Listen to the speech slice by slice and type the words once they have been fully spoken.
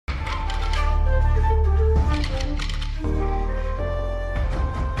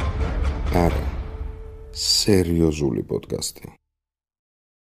არა, სერიოზული პოდკასტი.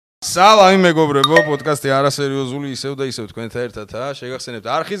 სალამი მეგობრებო, პოდკასტი არასერიოზული ისევ და ისევ თქვენთან ერთადაა. შეგახსენებთ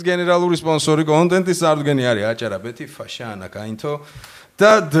არხის გენერალური სპონსორი კონტენტის წარდგენი არის აჭარაბეთი ფაშანა კაინთო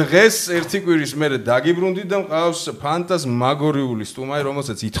და დღეს ერთი კვირის მერე დაგიბრუნდით და მყავს ფანტაზმაგორიული სტუმარი,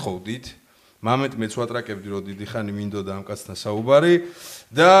 რომელსაც ითხოვდით. მამეთ მეც ვატრაკებდი, რომ დიდი ხანი მინდოდა ამ კაცთან საუბარი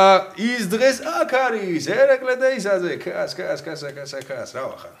და ის დღეს აქ არის ერეკლე დეისაძე. კას, რა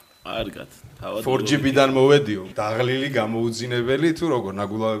ვახარ? კარგად, თავად 4GB-დან მოვედიო, დაღლილი გამოუძინებელი თუ როგორ,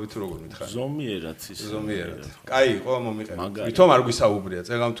 ნაგულავები თუ როგორ მითხარ? ზომიერად ის. ზომიერად. კაი იყო, მომიყევი. ვითომ არ გვისაუბრია,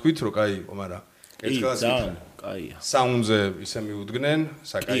 წეგამ თქვით, რომ კაი იყო, მაგრამ ძალიან კაია. საუნდზე ისე მიუდგნენ, კი,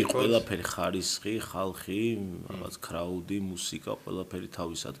 საკაიფოდ. ყველაფერი ხარისხი, ხალხი, რაღაც კრაუდი, მუსიკა, ყველაფერი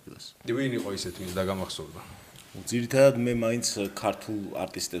თავის ადგილას. ვინ იყო ისეთი, ვინც დაგამახსოვრდა? ძირითადად მე მაინც ქართულ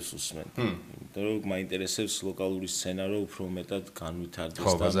არტისტებს ვუსმენ. იმიტომ რომ მაინტერესებს ლოკალური სცენა, რომ უფრო მეტად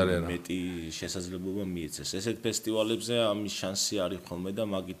განვითარდეს და მეტი შესაძლებლობა მიეცეს. ესეთ ფესტივალებზე ამის შანსი არის ხოლმე და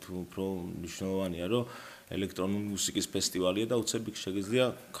მაგით უფრო მნიშვნელოვანია, რომ ელექტრონული მუსიკის ფესტივალია და უცებ შეგიძლია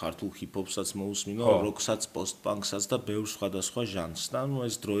ქართულ ჰიპ-ჰოპსაც მოусმინო, როკსაც, პოსტ-პანკსაც და ბევრ სხვადასხვა ჟანრს. და ნუ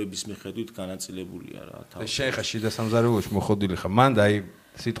ეს დროების მიხედვით განაწილებულია რა. შენ ხა შიდა სამზარეულოში მოხოდილი ხარ. მან დაი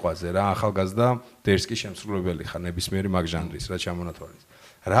სიტყვაზე რა ახალგაზრდა დერსკი შემსრულებელი ხარ ნებისმიერი მაგ ჟანრის რა ჩამონათვალის.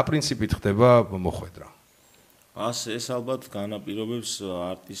 რა პრინციპით ხდება მოხვედრა? ეს ალბათ განაპირობებს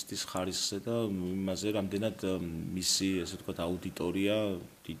არტისტის ხარისხზე და იმაზე, რამდენად მისი ესე ვთქვათ აუდიტორია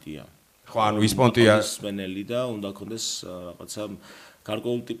დიდია. ხო, ანუ ის პონტია სპენელი და უნდა კონდეს რაღაცა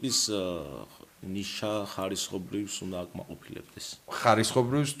გარკვეული ტიპის ნიშა ხარისხობრივს უნდა აკმაყოფილებდეს.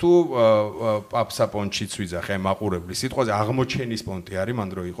 ხარისხობრივს თუ პაპსაპონჩიც ვიძახე მაყურებლის სიტყვაზე აღმოჩენის პონტი არის მან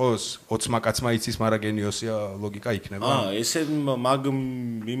რო იყოს 20 კაცმა იცის მაგრამ გენიოსია ლოგიკა იქნება. ესე მაგ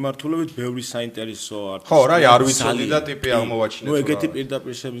მიმართულებით ბევრი საინტერესო არტისტი. ხო, რა არ ვიცოდი და ტიპი აღმოვაჩინე. ნუ ეგეთი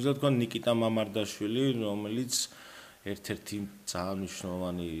პირდაპირ შეგვიძლია თქვა ნიკიტა მამარდაშვილი, რომელიც ერთ-ერთი ძალიან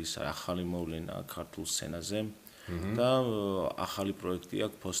მნიშვნელოვანი ახალი მოვლენა ქართულ სცენაზე და ახალი პროექტი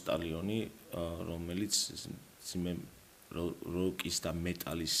აქვს პოსტალიონი, რომელიც როკის და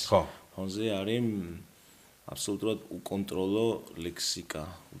მეტალის ფონზე არის აბსოლუტურად უკონტროლო ლექსიკა,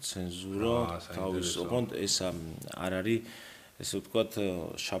 უცენზურო, თავისუფლად ეს არ არის ესე ვთქვათ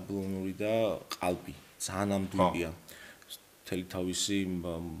შაბლონური და ყალბი, ძალიან ამდვილია. მთელი თავისი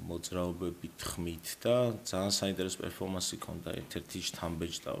მოძრაობებით ხმით და ძალიან საინტერესო პერფორმანსი ჰქონდა ერთ-ერთი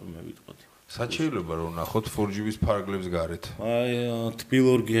შთამბეჭდავი მე ვიტყოდი. სად შეიძლება რომ ნახოთ 4GB-ს ფარგლებს გარეთ?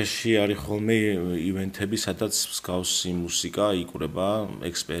 თბილორგიაში არის ხოლმე ივენთები, სადაც მსგავსი მუსიკა იკვრება,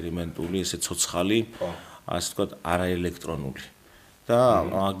 ექსპერიმენტული, ესე ცოცხალი, ასე ვთქვათ, არაელექტრონული. და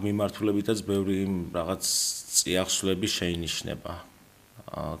მაგ მიმართულებითაც ბევრი რაღაც წიაღსვლები შეინიშნება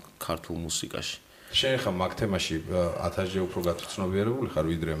ქართულ მუსიკაში. შენ ხა მაგ თემაში 1000-ზე უფრო გაწნობიერებული ხარ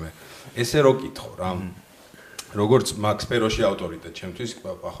ვიდრე მე. ესე რო კითხო რა. როგორც მაგ სფეროში ავტორიტეტ ჩემთვის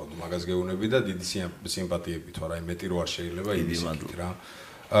ახო მაგას გეუბნები და დიდი სიმპათიები თორე აი მეტი რო არ შეიძლება იმისით რა.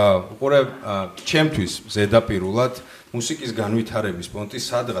 უყურე ჩემთვის ზედაპირულად მუსიკის განვითარების პონტი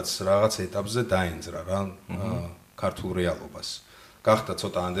სადღაც რაღაც ეტაპზე დაენძრა რა ქართულ რეალობას. გახდა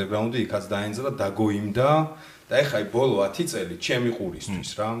ცოტა ანდერგრაუნდი, იქაც დაენძრა, დაგოიმდა და ეხა აი ბოლო 10 წელი ჩემი ყურისთვის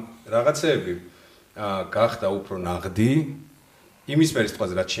რა. რაღაცეები გახდა უფრო ნაღდი იმის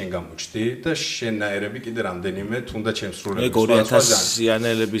პერსპექტივაზე რაც შენ გამოჩდი და შენაერები კიდე რამდენიმე თუნდაც შემსრულებელი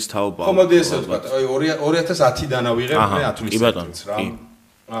 2000-იანელების თაობა. ხო, მოდი ესე ვთქვა, 2010-დან ავიღებ მე 10 წელს რა.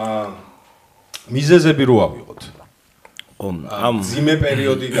 მიზეზები რო ავიღოთ. ამ ძიმე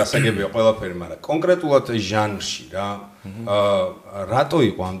პერიოდი გასაგებია ყველაფერი, მაგრამ კონკრეტულად ჟანრში რა. რატო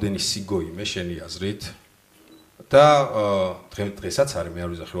იყო ამდენი სიგოიმე შენი აზრით? და დღესაც არის, მე არ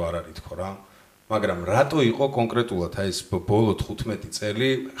ვიზახი რა არის თქო რა. მაგრამ რატო იყო კონკრეტულად აი ეს ბოლო 15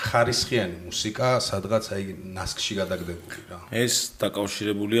 წელი ხარისხიანი მუსიკა სადღაც აი ნასკში გადაგდებული რა? ეს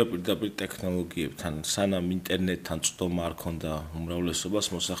დაკავშირებულია პირდაპირ ტექნოლოგიებთან. სანამ ინტერნეტთან წვდომა არ ქონდა უმრავლესობას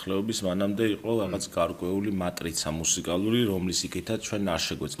მოსახლეობის, მანამდე იყო რაღაც გარკვეული მატრიცა მუსიკალური, რომლის იქითაც ჩვენ არ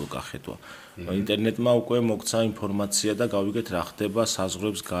შეგვეძლო გახედვა. ინტერნეტმა უკვე მოგცა ინფორმაცია და გავიგეთ რა ხდება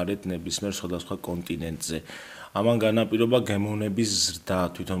საზღვრებს გარეთ ნებისმიერ სხვადასხვა კონტინენტზე. ამან განაპირობა გემოვნების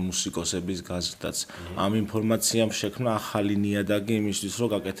ზრდა, თვითონ მუსიკოსების გაზრდაც. ამ ინფორმაციამ შექმნა ახალი ნიადაგი იმისთვის, რომ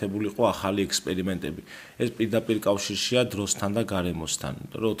გაკეთებულიყო ახალი ექსპერიმენტები. ეს პირდაპირ კავშირშია დროსთან და გარემოსთან.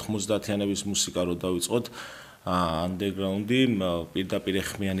 იმიტომ რომ 90-იანების მუსიკა რო დავიწყოთ, ანდერგრაუნდი პირდაპირ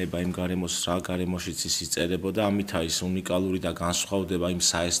ეხმიანება იმ გარემოს რა გარემოშიც ის იწერებოდა, ამითა ის უნიკალური და განსხვავდება იმ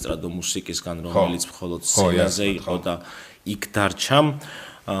საესტრადო მუსიკისგან, რომელიც მხოლოდ სცენაზე იყო და იქ დარჩა.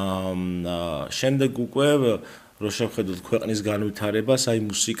 შემდეგ უკვე რო შევხედოთ ქვეყნის განვითარებას, აი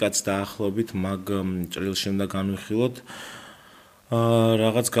მუსიკაც დაახლოებით მაგ ჭრილში უნდა განვიხილოთ.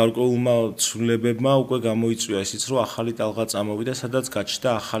 რაღაც გარკვეულმა ცვლილებებმა უკვე გამოიწვია ისიც, რომ ახალი ტალღა წამოვიდა, სადაც გაჩნდა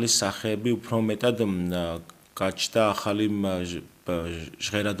ახალი სახეები, უფრო მეტად გაჩნდა ახალი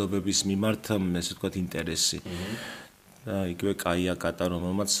ჟღერადობების მიმართ, ესე ვთქვათ, ინტერესი. იგივე კაია კატა,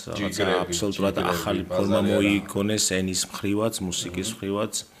 რომელმაც აბსოლუტურად ახალი ფორმა მოიგონეს ენის მხრივაც, მუსიკის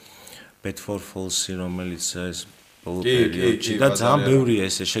მხრივაც, Bedford Falls-ი, რომელიც ეს ბოლო პერიოდში და ძალიან ბევრია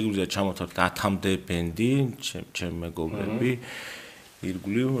ესე, შეგვიძლია ჩამოვთვალოთ 10-მდე ბენდი, ჩემ მეგობრები,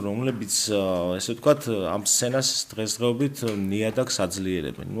 ირგვლივ, რომლებიც ესე ვთქვათ, ამ სცენას დღესდღეობით ნიადაგს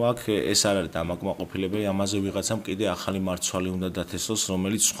აძლიერებენ. ნუ აქ ეს არ არის დამაკმაყოფილებელი, ამაზე ვიღაცამ კიდე ახალი მარცვალი უნდა დათესოს,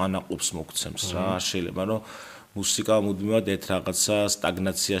 რომელიც სხვა ნაყოფს მოგცემს რა, შეიძლება რომ მუსიკა მუდმივად ერთ რაღაცა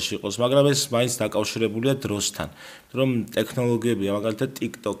სტაგნაციაში იყოს, მაგრამ ეს მაინც დაკავშირებულია დროსთან. რომ ტექნოლოგიები, მაგალითად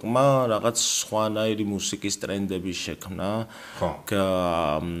TikTok-მა რაღაც სხვანაირი მუსიკის ტრენდები შექმნა.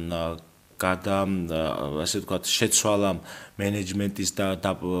 ასე ვთქვათ, შეცვალა მენეჯმენტის და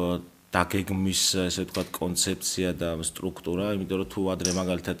დაგეგმვის, ესე ვთქვათ, კონცეფცია და სტრუქტურა, იმიტომ რომ თუ ადრე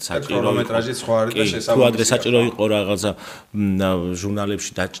მაგალითად საჭირო ქრონომეტრაჟი სხვა არის და შესაბამისია. თუ ადრე საჭირო იყო რაღაცა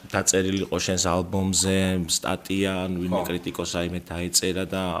ჟურნალებში დაწერილი იყო შენს ალბომზე, სტატია, ან ვინმე კრიტიკოსი აიმე დაეწერა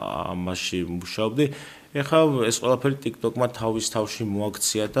და ამაში მუშაობდი. ეხლა ეს ყველაფერი TikTok-მა თავის თავში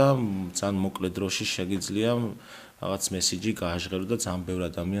მოაქცია და ძალიან მოკლე დროში შეგიძლია რაღაც მესიჯი გააჟღერო და ძალიან ბევრ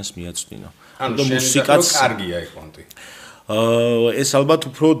ადამიანს მიაწვდინო. ანუ მუსიკაც კარგია ეს პონტი. ეს ალბათ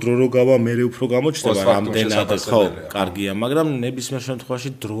უფრო დრო რო გავა, მე უფრო გამოჩნდება რამდენად, ხო, კარგია, მაგრამ ნებისმიერ შემთხვევაში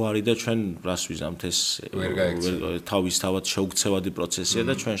დრო არის და ჩვენ რას ვიზამთ ეს თავისთავად შეუქცევადი პროცესია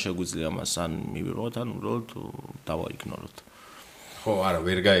და ჩვენ შეგვიძლია მას ან მივიღოთ, ან უბრალოდ დავაიგნოროთ. ხო, არა,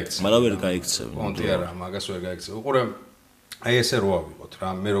 ვერ გაიქცევ. მაგრამ ვერ გაიქცევ. პონტი არა, მაგას ვერ გაიქცევ. უყურე, აი ესე რო ავიღოთ რა,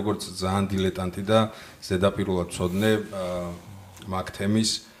 მე როგორც ძალიან დილეტანტი და ზედაპირულად ვწოდნე მაგ თემის,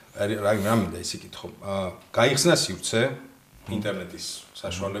 რა მინდა ისე კითხო. გაიხსნა სივრცე ინტერნეტის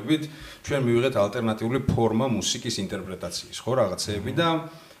საშუალებით, ჩვენ მივიღეთ ალტერნატიული ფორმა მუსიკის ინტერპრეტაციის, ხო, რაღაცეები და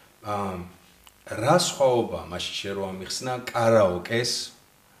რა სხვაობა მაშინ შე რო ამიხსნა კარაოკეს,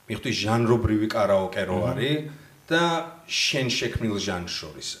 მიხდი ჟანრობრივი კარაოკე რო არის და შენ შექმნილ ჟანრს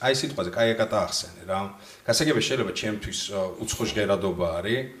შორის. აი სიტყვაზე კაია კატა ახსენე რა. გასაგებია შეიძლება ჩემთვის უცხო ჟღერადობა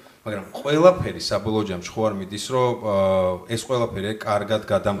არის, მაგრამ ყველაფერი საბოლოო ჯამში ხო არ მიდის, რომ ეს ყველაფერი კარგად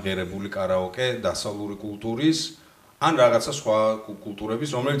გადამღერებული კარაოკე დასავლური კულტურის ან რაღაცა სხვა კულტურების,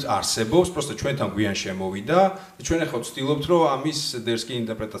 რომელიც არსებობს, просто ჩვენთან გვიან შემოვიდა და ჩვენ ახლა ვცდილობთ, რომ ამის დერსკი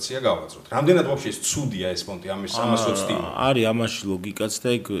ინტერპრეტაცია გავაძლოთ. რამდენად ვაფშე ეს ცუდია ეს პონტი, ამას ვცდილობ. არის ამაში ლოგიკაც და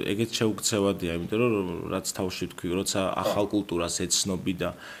ეგეც შეუქცევადია, იმიტომ რომ რაც თავში თქვი, როცა ახალ კულტურას ეცნობი და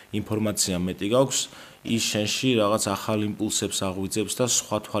ინფორმაცია მეტი გაქვს, ის შენში რაღაც ახალ იმპულსებს აღვიძებს და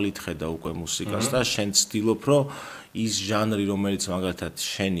სხვა თვალით ხედა უკვე მუსიკას და შენ ცდილობ, რომ ის ჟანრი, რომელიც მაგალითად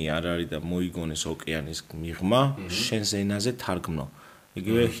შენი არ არის და მოიგონეს ოკეანის მიღმა, შენს ენაზე თარგმნო.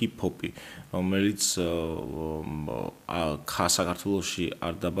 იგივე ჰიპ-ჰოპი, რომელიც საქართველოში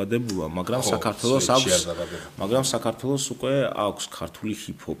არ დაბადებულა, მაგრამ საქართველოს უკვე აქვს ქართული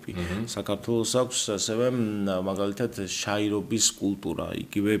ჰიპ-ჰოპი. საქართველოს აქვს ასევე მაგალითად შაირობის კულტურა,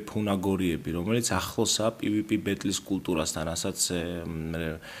 იგივე ფუნაგორიები, რომელიც ახლოსაა PvP ბეტლის კულტურასთან, რასაც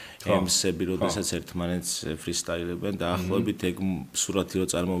MC-ები, როდესაც ერთმანეთს ფრისტაილებენ და ახლობით ეგ სურათი რო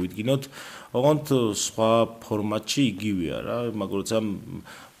წარმოვიდგინოთ, ოღონდ სხვა ფორმატში იგივეა რა, მაგალითად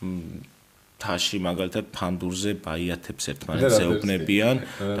თაში მაგალითად ფანდურზე ბაიათებს ერთმანეთს ეუბნებიან,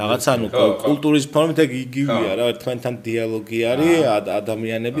 რაღაც ანუ კულტურის ფორმით ეგ იგივეა რა, ერთმანეთთან დიალოგი არის,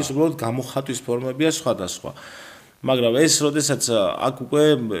 ადამიანების უბრალოდ გამოხატვის ფორმებია სხვადასხვა. მაგრამ ეს როდესაც აქ უკვე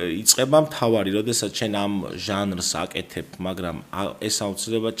იწყება მთავარი, როდესაც შენ ამ ჟანრს აკეთებ, მაგრამ ეს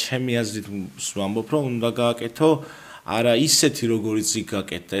აუცილებლად ჩემი აზრით ვამბობ, რომ უნდა გააკეთო არა ისეთი როგორიც იქ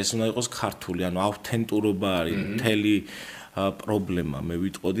გაკეთდა, ეს უნდა იყოს ქართული, ანუ ავთენტურობა არის მთელი პრობლემა, მე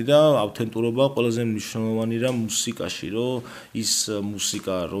ვიტყოდი და ავთენტურობა ყველაზე მნიშვნელოვანი რა მუსიკაში, რომ ის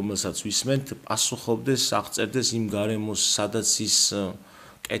მუსიკა, რომელსაც ვისმენთ, პასუხობდეს, აღწერდეს იმ გარემოს, სადაც ის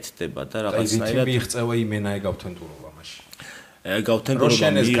კეთდება და რაღაცნაირად მიიღწევა იმენა ეგ ავთენტურობა მაშინ. ეგ ავთენტურობა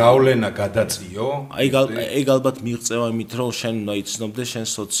შენ ეს გავლენა გადაწიო. ეგ ალბათ მიიღწევა იმით, რომ შენ უნდა იცნობდეს შენ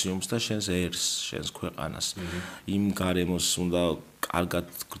სოციუმს და შენს ერს, შენს ქვეყანას. იმ გარემოს უნდა კარგად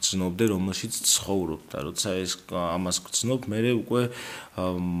გრძნობდე, რომელშიც ცხოვრობ და როცა ეს ამას გრძნობ, მე უკვე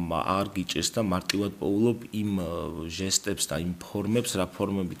არ გიჭირს და მარტივად პოულობ იმ ჟესტებს და იმ ფორმებს, რა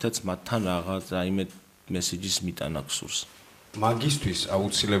ფორმებითაც მათთან რაღაც რაიმე მესიჯის მიტანა გსურს. მაგისთვის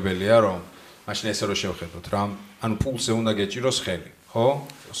აუცილებელია, რომ მაშინ ესე რო შევხედოთ რა, ანუ პულსზე უნდა გეჭიროს ხელი, ხო?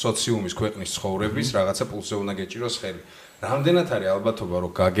 სოციუმის ქვეყნის ცხოვრების რაღაცა პულსზე უნდა გეჭიროს ხელი. რამდენად არის ალბათობა,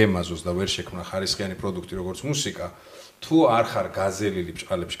 რომ გაგემაზოს და ვერ შექმნა ხარისხიანი პროდუქტი როგორც მუსიკა, თუ არ ხარ გაზელილი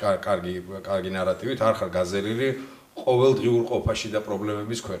ბჭყალებში, კარგი ნარატივით, არ ხარ გაზელილი ყოველდღიურ ყოფაში და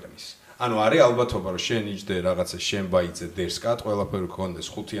პრობლემების ქვეყნის. ანუ არის ალბათობა რომ შენ იჯდე რაღაცა შენ ბაიძე დერსკად, ყველაფერი გქონდეს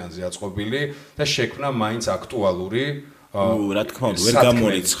 5-იანზე აწყობილი და შექმნა მაინც აქტუალური რა თქმა უნდა, ვერ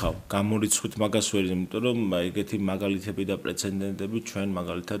გამორიცხავ. გამორიცხვით მაგას ვერ, იმიტომ რომ ეგეთი მაგალითები და პრეცედენტები ჩვენ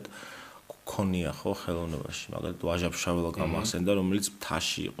მაგალითად გქონია ხო ხელოვნებაში. მაგალითად ვაჟა-ფშაველა გამახსენდა, რომელიც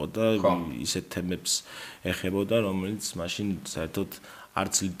მთაში იყო და ისეთ თემებს ეხებოდა, რომელიც მაშინ საერთოდ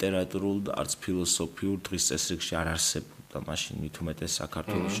არც ლიტერატურულ და არც ფილოსოფიურ დღის წესრიგში არ არსებობდა. მაშინ მით უმეტეს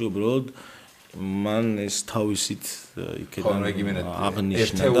საქართველოში უბრალოდ მან ეს თავისით იქიდან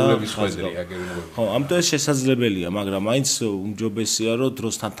აღნიშნა და ხო, ამიტომ ეს შესაძლებელია, მაგრამ მაინც უმჯობესია, რომ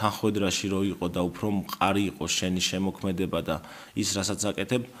დროსთან თანხვედრაში რო იყო და უფრო მყარი იყო შენი შემოქმედება და ის რასაც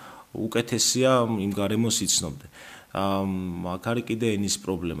აკეთებ, უკეთესია იმ გარემოს იცნობდე. აქ არის კიდე ენის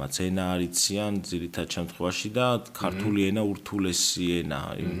პრობლემაც, ენა არ იციან ძირითად შემთხვევაში და ქართული ენა ურთულესი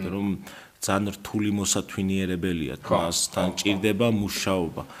ენა, იმიტომ რომ ძალიან რთული მოსათვინიერებელია, მასთან ჭირდება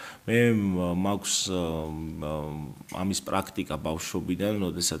მუშაობა. მე მაქვს ამის პრაქტიკა ბავშვობიდან,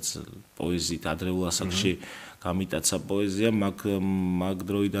 როდესაც პოეზიით ადრეულ ასაკში გამიტაცა პოეზია, მაგ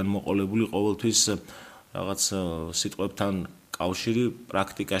დროიდან მოყოლებული ყოველთვის რაღაც სიტყვებთან კავშირი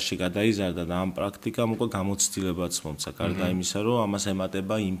პრაქტიკაში გადაიზარდა და ამ პრაქტიკამ უკვე გამოცდილებაც მომცა, გარდა იმისა, რომ ამას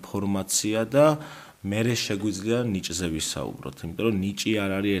ემატება ინფორმაცია და მერე შეგვიძლია ნიჭზე ვისაუბროთ, იმიტომ რომ ნიჭი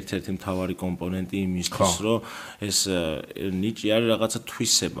არ არის ერთ-ერთი მთავარი კომპონენტი იმისთვის, რომ ეს ნიჭი არის რაღაცა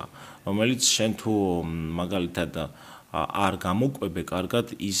თვისება, რომელიც შენ თუ მაგალითად არ გამოკვებე კარგად,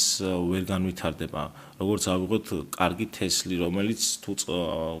 ის ვერ განვითარდება. როგორც ავიღოთ, კარგი თესლი, რომელიც თუ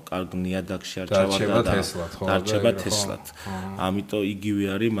კარგ ნიადაგში არჩევა და დარჩება თესლად. ამიტომ იგივე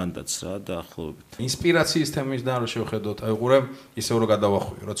არის მანდაც რა დაახლოებით. ინსპირაციის თემისგან რო შევხედოთ, აიღურე, ისევ რომ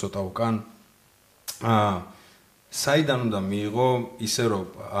გადავახვიო ცოტა უკან. საიდან უნდა მიიღო ისე რომ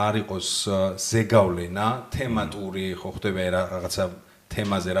არ იყოს ზეგავლენა, თემატური, ხო ხდება რაღაცა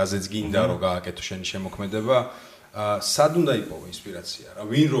თემაზე, რაზეც გინდა რომ გააკეთო შენი შემოქმედება, სად უნდა იპოვო ინსპირაცია რა,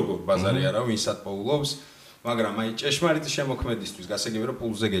 ვინ როგორ ბაზარი არა, ვინსად პოულობს, მაგრამ აი ჭეშმარიტი შემოქმედისთვის გასაგებია რომ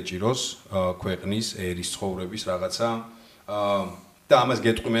პულზე გეჭიროს ქვეყნის, ერის ცხოვრების რაღაცა და ამას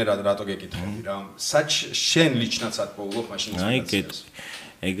გეტყვი მე რატო გეკითხები რა, სად შენ ლიჩნაცად პოულობ მაშინ ინსპირაციას.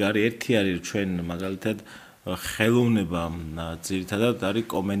 ეგ არის ერთი არის ჩვენ მაგალითად ხელოვნება ძირითადად არის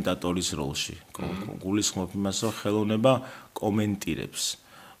კომენტატორის როლში. გულისხმობ იმას, რომ ხელოვნება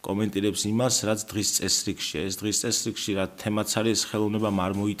კომენტირებს იმას, რაც დღის წესრიგშია. ეს დღის წესრიგში რა თემაც არის, ეს ხელოვნებამ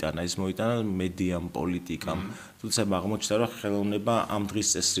არ მოიტანა, ეს მოიტანა მედიამ, პოლიტიკამ. თუმცა აღმოჩნდა, რომ ხელოვნება ამ დღის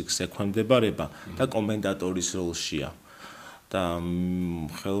წესრიგს ექვემდებარება და კომენტატორის როლშია. და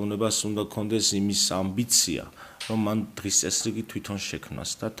ხელოვნებას უნდა კონდეს იმის ამბიცია, რომ მან დღის წესრიგი თვითონ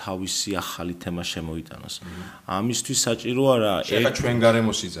შექმნას და თავისი ახალი თემა შემოიტანოს. ამისთვის საჭიროა რა ეხა ჩვენ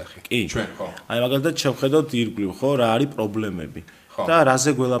გარემოს იძახი. ჩვენ ხო. აი მაგალითად შევხედოთ ირგვლივ ხო რა არის პრობლემები და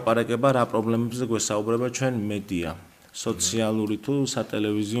რაზე გველაპარაკება, რა პრობლემებზე გვესაუბრება ჩვენ მედია, სოციალური თუ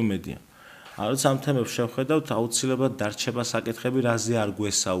სატელევიზიო მედია. როცა ამ თემებს შევხედავთ, აუცილებლად დარჩება საკითხები, რაზე არ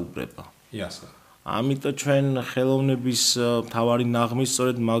გვესაუბრება. იასნა. ამიტომ ჩვენ ხელოვნების მთავარი ნაღმი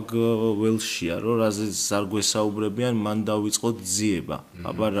სწორედ მაგ ველშია, რომ რაზეც არ გვესაუბრებიან, მან დავიწყოთ ძიება.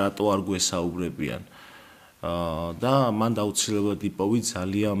 აბა რატო არ გვესაუბრებიან? და მან აუცილებლად იპოვი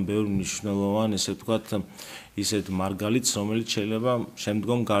ძალიან ბევრ მნიშვნელოვან, ესე ვთქვათ, ისეთ მარგალიტს, რომელიც შეიძლება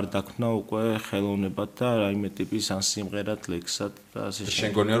შემდგომ გარდაქმნა უკვე ხელოვნებად და რაიმე ტიპის ან სიმღერად, ლექსად და ასე შემდეგ.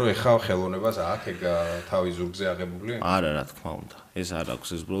 შენ გონია რომ ეხა ხელოვნებას აქ ეგ თავის ზურგზე აღებული? არა, რა თქმა უნდა. ეს არ აქვს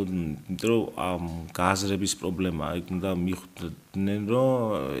ეს უბრალოდ, იმიტომ რომ ამ გააზრების პრობლემა, ეგ უნდა მიხვდნენ, რომ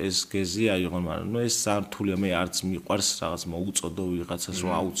ეს გეზი აიღონ, მაგრამ ნუ ეს სართულია, მე არც მიყვარს რაღაც მოუწოდო ვიღაცას,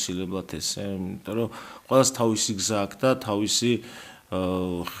 რომ აუცილებლად ესე, იმიტომ რომ ყველას თავისი გზა აქვს და თავისი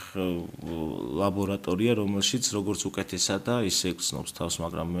ლაბორატორია, რომელშიც როგორც უკეთესა და ისე გრძნობს თავს,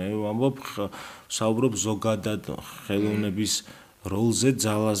 მაგრამ მე ვამბობ, საუბრობ ზოგადად ხელოვნების როლზე,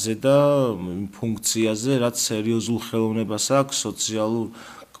 ძალაზე და ფუნქციაზე, რაც სერიოზულ ხელოვნებას აქვს სოციალურ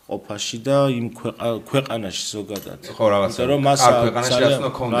ყოფაში და იმ ქვეყანაში ზოგადად. ხო, რაღაცა. რომ მას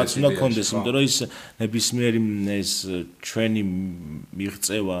რაც უნდა კონდეს, იმიტომ რომ ის ნებისმიერი ეს ჩვენი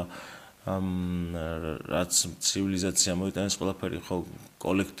მიღწევა რაც ცივილიზაცია მოიტანეს ყველაფერი ხო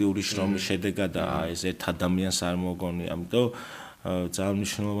კოლექტიური შრომის შედეგადაა, ეს ერთ ადამიანს არ მოგონია, ამიტომ ძალიან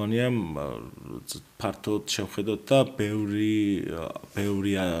მნიშვნელოვანია ფართოდ შევხედოთ და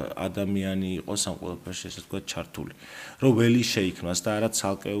ბევრი ადამიანი იყოს ამ ყველაფერში ესე ვთქვათ ჩართული, რომ ველი შეიქმნას და არა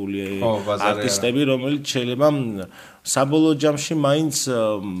ცალკეული არტისტები, რომელიც შეიძლება საბოლოო ჯამში მაინც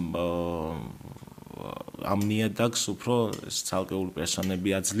ამ ნიადაგს უფრო ცალკეული პერსონები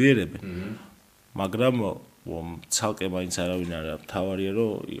აძლიერებენ, მაგრამ ცალკე მაინც არავინ არა თავარია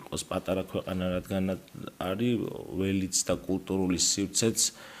რომ იყოს პატარა ქვეყანა რადგან არის ველიც და კულტურული სივრცეც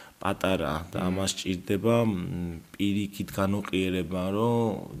პატარა და ამას ჭირდება პირიქით განოყიერება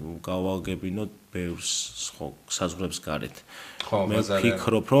რომ გავაგებინოთ ბევრს საზღვრებს გარეთ. მე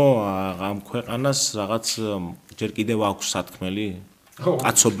ვფიქრობ რომ ამ ქვეყანას რაღაც ჯერ კიდევ აქვს სათქმელი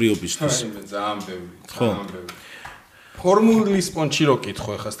კაცობრიობისთვის. ძალიან ბევრი. ფორმულის პონჩი რო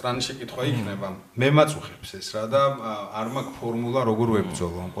კითხო, ხა სტრანის შეკითხვა იქნება. მე მაწუხებს ეს რა და არ მაქვს ფორმულა როგორ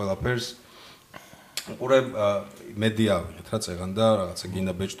ვებრძოლო ამ ყველაფერს. უყურე მედია ავიღეთ რა წეგან და რაღაცა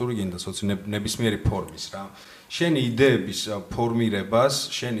გინდა ბეჭდური, გინდა ნებისმიერი ფორმის რა. შენი იდეების ფორმირებას,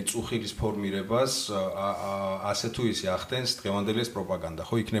 შენი წუხილის ფორმირებას ასე თუ ისე ახდენს დღევანდელი ეს პროპაგანდა.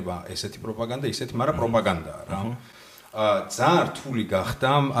 ხო იქნება ესეთი პროპაგანდა, ისეთი, მაგრამ პროპაგანდაა რა. ძალიან რთული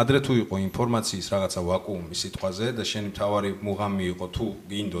გახდა, ადრე თუ იყო ინფორმაციის რაღაცა ვაკუუმი სიტყვაზე და შენი მთავარი მუღამი იყო თუ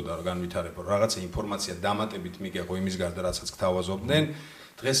გინდოდა რა განვითარება, რაღაცა ინფორმაცია დამატებით მიგეღო იმის გარდა რასაც გთავაზობდნენ,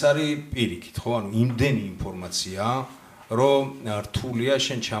 დღეს არის პირიქით, ხო, ანუ იმდენი ინფორმაცია, რომ რთულია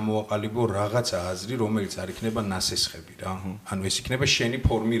შენ ჩამოაყალიბო რაღაცა აზრი, რომელიც არ იქნება ნასესხები რა. ანუ ეს იქნება შენი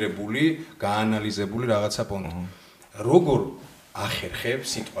ფორმირებული, გაანალიზებული რაღაცა პონტი. როგორ ახერხებ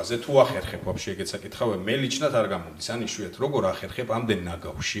სიტყვაზე თუ ახერხებ ვაფშე ეგეც საკითხავე მე ლიჩნად არ გამოდის ან იშვიათ როგორ ახერხებ ამდენ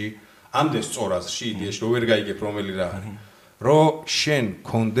ნაგავში ამდენ სწორ აზრში იდეაში რო ვერ გაიგებ რომელი რა არის რომ შენ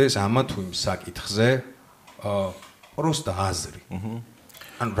კონდეს ამა თუ იმ საკითხზე პროსტა აზრი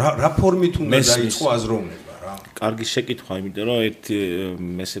ანუ რა ფორმით უნდა დაიწყო აზროვნება რა კარგი შეკითხვა იმიტომ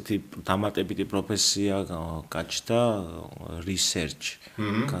რომ ესეთი დამატებითი პროფესია გაჩნდა research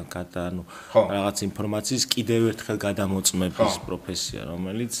ანუ რაღაც ინფორმაციის კიდევ ერთხელ გადამოწმების პროფესია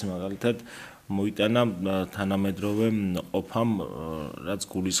რომელიც მაგალითად მოიტანა თანამედროვე ყოფამ რაც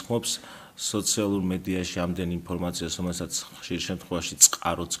გულისხმობს სოციალურ მედიაში ამდენ ინფორმაციას რომელსაც ხშირ შემთხვევაში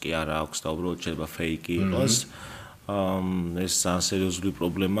წყაროც კი არ აქვს და უბრალოდ შეიძლება ფეიკი იყოს ეს ძალიან სერიოზული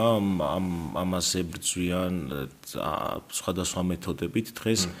პრობლემა ამას ებრძვიან სხვადასხვა მეთოდებით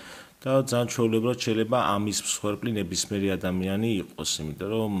დღეს და ძალიან ჩვეულებრივად შეიძლება ამის მსხვერპლი ნებისმიერი ადამიანი იყოს, იმიტომ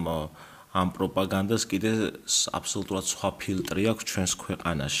რომ ამ პროპაგანდას კიდე აბსოლუტურად სხვა ფილტრი აქვს ჩვენს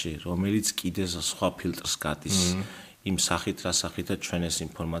ქვეყანაში, რომელიც კიდე სხვა ფილტრს გადის იმ სახით, რა სახითაც ჩვენ ეს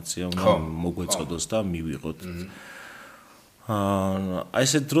ინფორმაცია უნდა მოგვეწოდოს და მივიღოთ. აი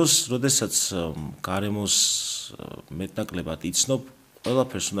ესეთ დროს, როდესაც გარემოს მეტნაკლებად იცნობ,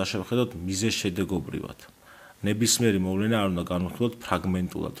 ყველაფერს უნდა შევხედოთ მიზეშედეგობრივად. ნებისმიერი მოვლენა არ უნდა განვიხილოთ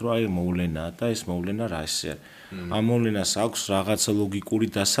ფრაგმენტულად, რომ აი მოვლენაა და ეს მოვლენა რა ისე არის. ამ მოვლენას აქვს რაღაცა ლოგიკური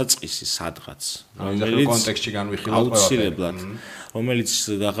დასაწყისი სადღაც, რომელიც კონტექსტში განვიხილოთ აუცილებლად, რომელიც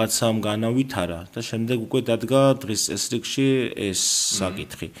რაღაცამ განავითარა და შემდეგ უკვე დადგა დღის წესრიგში ეს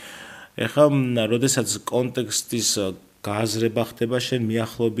საკითხი. ეხლა, როდესაც კონტექსტის გააზრება ხდება, შენ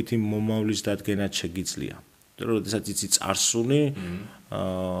მიახლოებითი მომავლის დადგენაც შეგიძლია. როდესაც იცი წარსული,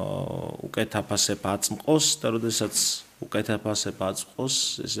 უკეთაფასებ აწმყოს და როდესაც უკეთაფასებ აწმყოს,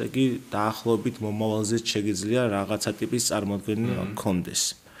 ესე იგი დაახლოებით მომავალზე შეგიძლია რაღაცა ტიპის წარმოდგენა გქონდეს.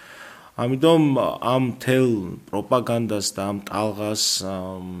 ამიტომ ამ თელ პროპაგანდას და ამ ტალღას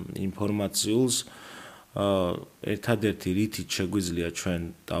ინფორმაციულს ერთადერთი რითიც შეგვიძლია ჩვენ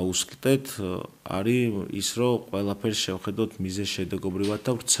დაუსხლტეთ არის ის, რომ ყველაფერს შევხედოთ მიზეშედეგობრივად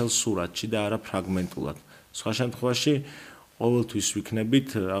და ვრცელ სურათში და არა ფრაგმენტულად. სხვა შემთხვევაში ყოველთვის ვიქნებით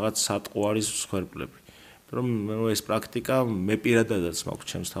რაღაც სატყვარის მსხვერპლები. რომ ეს პრაქტიკა მე პირადადაც მაქვს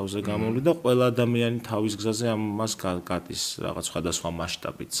ჩემს თავზე გამოვლი და ყველა ადამიანი თავის გზაზე ამას გადის რაღაც სხვადასხვა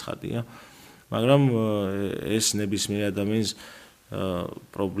მასშტაბით ცხადია. მაგრამ ეს ნებისმიერ ადამიანის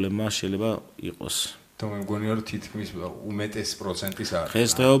პრობლემა შეიძლება იყოს. და მე მგონი რომ თითქმის უმეტეს პროცენტის არის.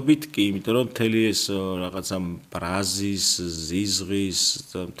 დღესდღეობით კი, იმიტომ რომ მთელი ეს რაღაცა ბრაზის, ზიზღის,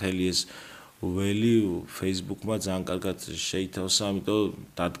 მთელი ეს ველი Facebook-მა ძალიან კარგად შეითავსა, ამიტომ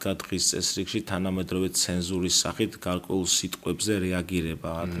დადგა დღის წესრიგში თანამედროვე ცენზურის სახით გარკვეულ სიტყვებზე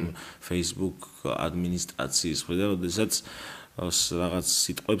რეაგირება Facebook ადმინისტრაციის მხრიდან, როდესაც რაღაც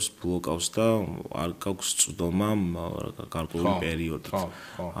სიტყვებს ბლოკავს და არ გაქვს წვდომა გარკვეული პერიოდით.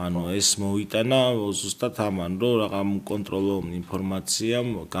 ანუ ეს მოიტანა ზუსტად ამან, რომ რაღაც კონტროლო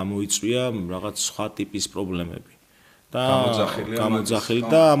ინფორმაციამ გამოიწვია რაღაც სხვა ტიპის პრობლემები. და გამოძახილი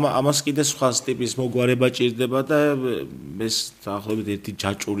და ამას კიდე სხვა ტიპის მოგვარება ჭირდება და ეს დაახლოებით ერთი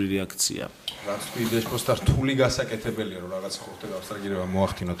ჯაჭვური რეაქცია. რაც ვიდეოს პოსტარ რთული გასაკეთებელია რომ რაღაც ხოხტე გასაგირება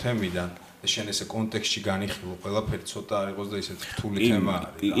მოახდინო თემიდან და შენ ესე კონტექსტში განიხილო ყველაფერი ცოტა არ იყოს და ისეთი რთული თემა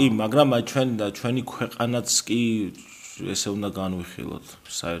არის. კი, მაგრამ ჩვენი ქვეყანაც კი ესე უნდა განვიხილოთ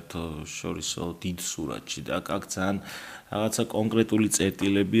საერთაშორისო დიდ სურათში და აქ ძალიან რაღაცა კონკრეტული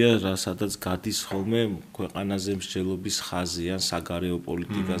წერტილებია, სადაც გადის ხოლმე ქვეყანაზე მსჯელობის ხაზი ან საგარეო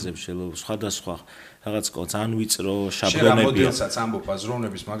პოლიტიკაზე მსჯელობის სხვადასხვა რაღაც ძალიან ვიწრო შაბლონებია. მოდელსაც ამბობ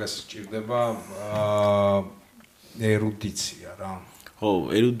აზროვნების მაგას სჭირდება ერუდიცია რა.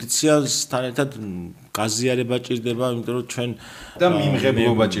 ხო, ერუდიციასთან ერთად გაზიარება ჭირდება, იმიტომ რომ ჩვენ და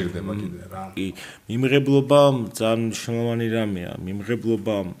მიმღებლობა ჭირდება კიდე რა. კი, მიმღებლობა ძალიან მნიშვნელოვანი რამეა.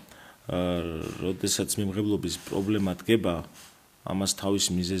 მიმღებლობა როდესაც მიმღებლობის პრობლემა დგება, ამას თავის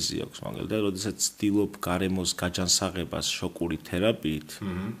მიზეზი აქვს, მაგალითად, როდესაც ცდილობ გარემოს გაჯანსაღებას შოკური თერაპიით,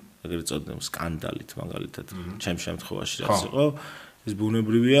 ეგრეთ წოდებული სკანდალით, მაგალითად, ჩემ შემთხვევაში რაც იყო, ეს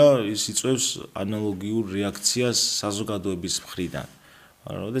ბუნებრივია, ის იწვევს ანალოგიურ რეაქციას საზოგადოების მხრიდან.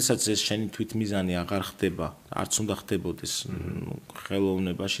 როდესაც ეს შენი თვითმიზანი აღარ ხდება, არც უნდა ხდებოდეს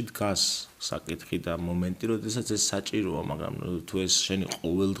ხელოვნებაში დგას საკითხი და მომენტი, როდესაც ეს საჭიროა, მაგრამ თუ ეს შენი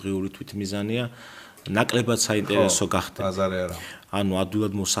ყოველდღიური თვითმიზანია, ნაკლებად საინტერესო გახდება. ბაზარი არა. ანუ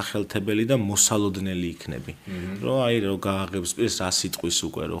ადვილად მოსახელთებელი და მოსალოდნელი იქნები. რომ აი რო გააღებს პირს რა სიტყვის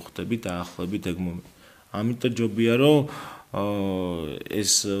უკვე რო ხდები და ახლებით ეგ მომენტი. ამიტომ ჯობია რომ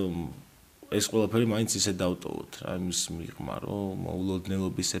ეს ყველაფერი მაინც ისე დავტოვოთ რა იმის მიღმა რომ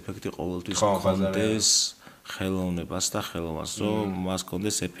მოულოდნელობის ეფექტი ყოველთვის გქონდეს ხელოვნებას და ხელოვნებას რომ მას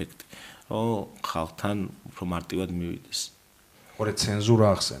გქონდეს ეფექტი რომ ხალხთან უფრო მარტივად მივიდეს. ორი ცენზურა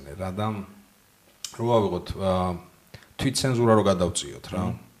ახსენე რა და რო ავიღოთ თვით ცენზურა რო გადავწიოთ რა.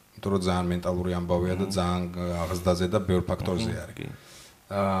 იმიტომ რომ ძალიან მენტალური ამბავია და ძალიან აღზრდაზე და ბევრ ფაქტორზე არის.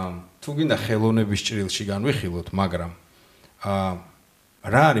 თუ გინდა ხელოვნების ჭრილში განვიხილოთ, მაგრამ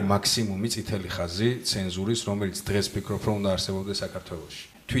რა არის მაქსიმუმი წითელი ხაზი ცენზურის, რომელიც დღეს ფიქრობ რომ უნდა არსებობდეს საქართველოში?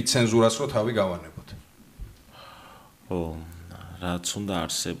 თვით ცენზურას რო თავი გავანებოთ. ო, რაც უნდა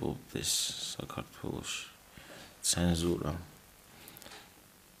არსებობდეს საქართველოში? ცენზურა.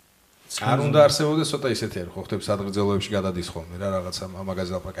 არ უნდა არსებობდეს, ცოტა ისეთი არის, ხო ხტებს სადღეგრძელოებში გადადის ხოლმე რა რაღაცა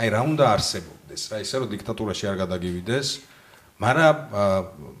მაგაზე ლაპარაკი. აი რა უნდა არსებობდეს რა, ისე რომ დიქტატურაში არ გადაგივიდეს, მაგრამ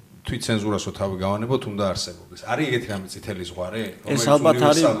თვით ცენზურას რო თავი გავანებოთ, უნდა არსებობდეს. არის ეგეთი რამე წითელი ზღვარი, რომელიც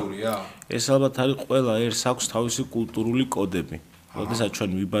უნივერსალურია? ეს ალბათ არის ყველა ერთს აქვს თავისი კულტურული კოდები. როდესაც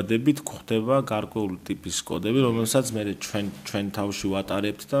ჩვენ ვიბადებით, გვხდება გარკვეული ტიპის კოდები, რომელსაც მე ჩვენ თავში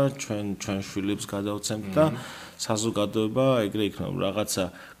ვატარებთ და ჩვენ შვილებს გადავცემთ და საზოგადოება ეგრე იქნება, რაღაცა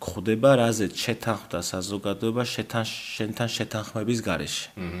გვხდება, რაზეც შეთანხმდა საზოგადოება შენთან შეთანხმების გარეშე.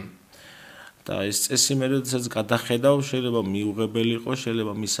 და ეს წესი მე როდესაც გადახედავ, შეიძლება მიუღებელი იყოს,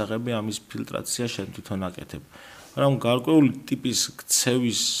 შეიძლება მისაღები ამის ფილტრაცია შენ თვითონ აკეთებ. მაგრამ გარკვეული ტიპის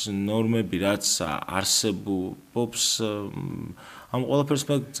ქცევის ნორმები, რაც არსებობს, ამ ყველაფერს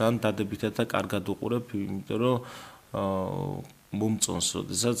მე ძალიან დადებითად და კარგად უყურებ, იმიტომ რომ მომწონს,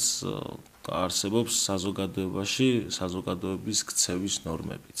 როდესაც არსებობს საზოგადოებაში საზოგადოების ქცევის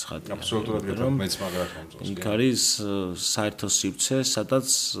ნორმები, ცხადია. აბსოლუტურად მეც მაგრად მომწონს. იქ არის საერთო სივრცე, სადაც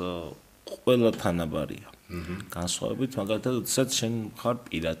ყველა თანაბარია. განსხვავებით, მაგალითად, როდესაც შენ ხარ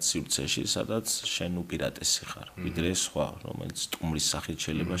პირად სივრცეში, სადაც შენ უპირატესი ხარ, ვიდრე სხვა, რომელიც სტუმრის სახით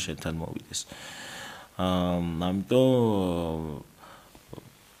შეიძლება შენთან მოვიდეს. ამიტომ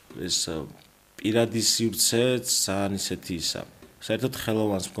ეს პირადი სივრცე ძალიან ისეთი ისა. საერთოდ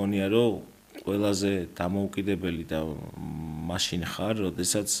ხელოვანს მგონია, რომ ყველაზე დამოუკიდებელი და მაშინ ხარ,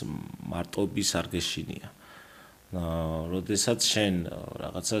 როდესაც მარტოობის არ გეშინია. როდესაც შენ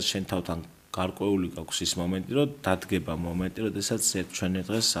რაღაცას შენ თავთან გარკვეული გაქვს ის მომენტი, რომ დადგება მომენტი, როდესაც ერთ ჩვენი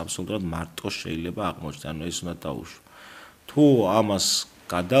დღეს აბსოლუტურად მარტო შეიძლება აღმოჩნდეს, ანუ ეს უნდა დაუშვო. თუ ამას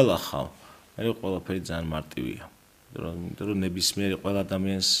გადალახავ, მე ყველაფერი ძალიან მარტივია. იმიტომ რომ ნებისმიერი ყველა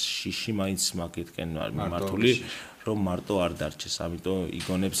ადამიანის შიში მაინც მაგეთკენ არის მიმართული, რომ მარტო არ დარჩეს. ამიტომ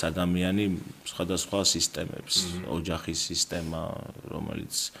იგონებს ადამიანი სხვადასხვა სისტემებს, ოჯახის სისტემა,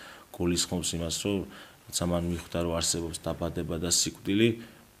 რომელიც გულისხმობს იმას, რომ როცა მან მიხვდა, რომ არსებობს დაბადება და სიკვდილი,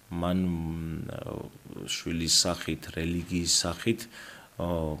 მან შვილის სახით, რელიგიის სახით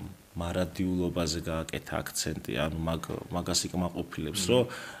მარადიულობაზე გააკეთა აქცენტი, ანუ მაგას იკმაყოფილებს, რომ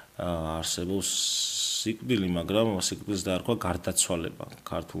არსებობს სიკვდილი, მაგრამ სიკვდილს დაარქვა გარდაცვალება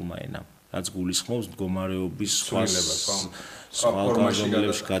ქართულმა ენამ, რაც გულისხმობს მდგომარეობის სხვა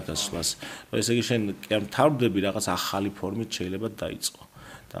განზომილებში გადასვლას. ესე იგი შენ კი არ მთავრდები რაღაც ახალი ფორმით შეიძლება დაიწყო.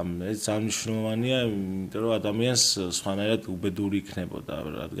 და ეს ძალიან მნიშვნელოვანია, იმიტომ რომ ადამიანს სხვანაირად უბედური იქნებოდა,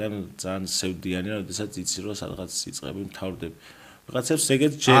 რადგან ძალიან სევდიანია, როდესაც იცი რომ სადღაც იწყები მთავრდები. ვიღაცებს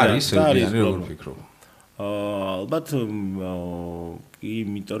ეგეც ჯერა და არის როგორ ვფიქრობ. ალბათ კი,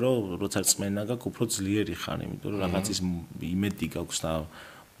 იმიტომ რომ როცა წმენა გაქვს, უფრო ძლიერი ხარ, იმიტომ რომ რაღაცის იმედი გაქვს და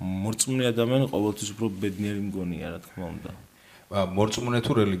მორწმუნე ადამიანი ყოველთვის უფრო ბედნიერი მგონია, რა თქმა უნდა. მორწმუნე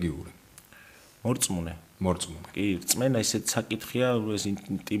თუ რელიგიური? მორწმუნე. მორწმუნე. კი, რწმენა ისეთ საკითხია, ეს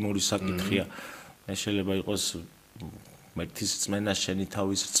ინტიმური საკითხია. შეიძლება იყოს მერტის რწმენა, შენი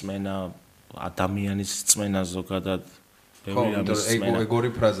თავის რწმენა, ადამიანის რწმენა ზოგადად. ეგორი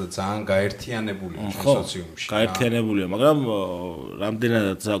ფრაზა ძალიან გაერთიანებულია სოციუმში. გაერთიანებულია, მაგრამ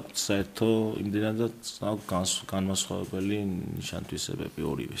რამდენადაც აქვს საერთო, იმდენადაც აქვს განმასხვავებელი ნიშან-თვისებები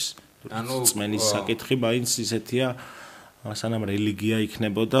ორივეს. ანუ რწმენის საკითხი მაინც ისეთია, სანამ რელიგია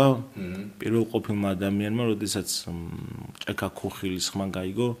იქნებოდა, პირველ ყოფილმა ადამიანმა, როდესაც ჭექა ქუხილის ხმა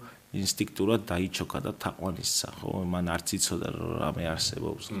გაიგო, ინსტინქტურად დაიჩოქა და თაყვანისცა, ხო? მან არც იცოდა რომ რამე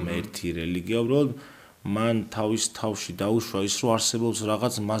არსებობს, ერთი რელიგია, უბრალოდ მან თავის თავში დაუშვა ის, რომ არსებობს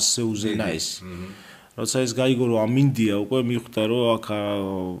რაღაც მასზე უზენაესი. როცა ეს გაიგო, რომ ამინდია უკვე მიხვდა, რომ აქ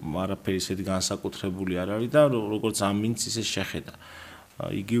არაფერი ისეთი განსაკუთრებული არ არის და როგორც ამინდს ისე შეხედა.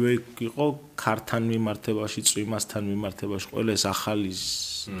 იგივე იყო ქართან მიმართებაში, წვიმასთან მიმართებაში, ყველა ეს ახალი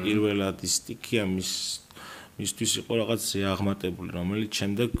პირველად ის სტიქია მისთვის იყო რაღაც ზეაღმატებული, რომელიც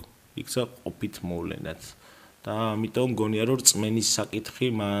შემდეგ იქცა ყოფით მოვლენად. და ამიტომ მგონია რომ რწმენის საკითხი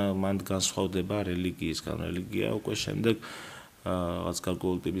მან განსხვავდება რელიგიისგან. რელიგია უკვე შემდეგ რაღაც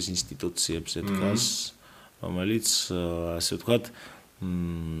გარკვეული ტიპის ინსტიტუციებზე დგას, რომელიც ასე ვთქვათ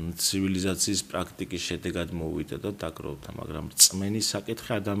ცივილიზაციის პრაქტიკის შედეგად მოვიდა და დაგროვდა, მაგრამ რწმენის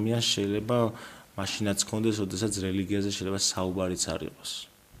საკითხი ადამიანს შეიძლება მაშინაც ქონდეს, როდესაც რელიგიაზე შეიძლება საუბარიც არ იყოს.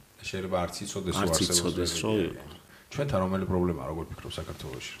 შეიძლება არც იცოდეს რომ არსებობს. ჩვენთან რომელი პრობლემაა, როგორ ფიქრობ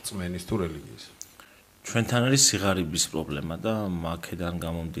საქართველოში, რწმენის თუ რელიგიის? ჩვენთან არის სიღარიბის პრობლემა და აქედან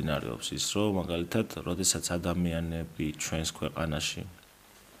გამომდინარეობს ის, რომ მაგალითად, როდესაც ადამიანები ჩვენს ქვეყანაში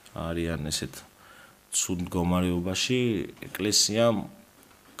არიან ესეთ ცუდ მდგომარეობაში, ეკლესია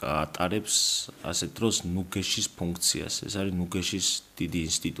ატარებს ასეთ დროს ნუგეშის ფუნქციას. ეს არის ნუგეშის დიდი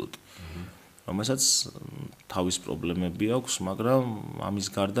ინსტიტუტი, რომელსაც თავის პრობლემები აქვს, მაგრამ ამის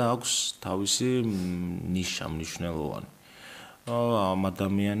გარდა აქვს თავისი ნიშა მნიშვნელოვანი. ამ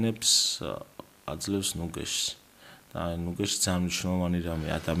ადამიანებს აძლევს ნუგეშს. და ნუგეში ძალიან მნიშვნელოვანი რამე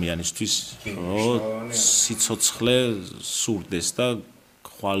ადამიანისთვის, რომ სიცოცხლე სურდეს და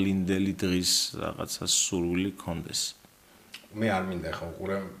ხვალინდელი დღის რაღაცა სურვილი კონდეს. მე არ მინდა ხო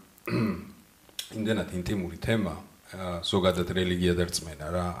უყურე იმდენად ინტიმური თემა, ზოგადად რელიგია და რწმენა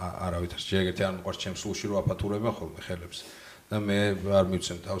რა, არავითარ შეეგეთი არ მოყვარს ჩემს სულში რომ აფათურება ხოლმე ხელებს. და მე არ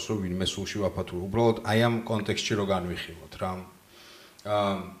მივცემ თავს რომ ვინმე სულში ვაფათურო. უბრალოდ აი ამ კონტექსტში რო განვიხილოთ რა.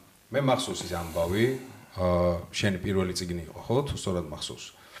 მე მახსოვს ის ამბავი, შენი პირველი წიგნი იყო, ხო? თუ სწორად მახსოვს.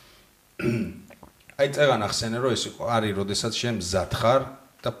 აი წეგან ახსენე რომ ეს იყო, არის, როდესაც შენ მზად ხარ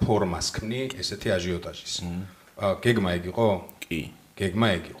და ფორმას ქმნი ესეთი აჟიოტაჟის. გეგმა ეგ იყო? კი. გეგმა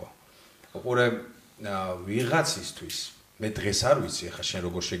ეგ იყო. უყურე ვიღაცისთვის მე დღეს არ ვიცი, ეხა შენ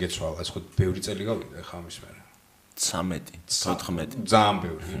როგორ შეგეცვალა, ეს ხო ბევრი წელი გავიდა ეხა ამის მერე. 13, 14. ძალიან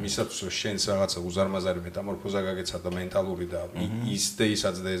ბევრი. იმისაც რომ შენს რაღაცა უზარმაზარი მეტამორფოზა გაგეცადა მენტალური და ის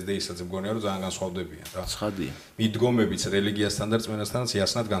დეისაძე და ეს დეისაძე მგონია რომ ძალიან განსხვავდებიან რა. ცხადია. მიდგომებიც რელიგიასთან და რწმენასთანაც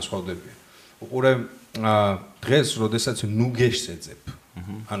იასნად განსხვავდებიან. უყურე დღეს როდესაც ნუგეშს ეძებ.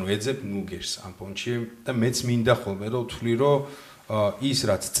 ანუ ეძებ ნუგეშს ამ პონჩი და მეც მინდა ხოლმე რომ ვთვლი რომ ის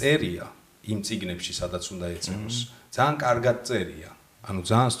რაც წერია იმ წიგნებში სადაც უნდა ეცემოს, ძალიან კარგად წერია. ანუ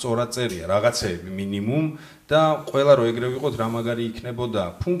ძალიან სწორად წერია რაღაცეები მინიმუმ და ყველა რო ეგრე ვიყოთ რა მაგარი იქნებოდა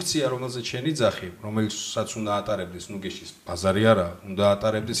ფუნქცია რომელზეც შენი ძახი რომელსაც უნდა ატარებდეს ნუგეშის ბაზარი არა უნდა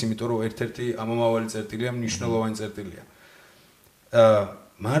ატარებდეს იმიტომ რომ ერთ-ერთი ამომავალი წერტილია მნიშვნელოვანი წერტილია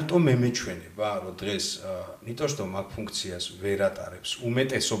მარტო მე მეჩვენება რომ დღეს ნიტო что მაგ ფუნქციას ვერ ატარებს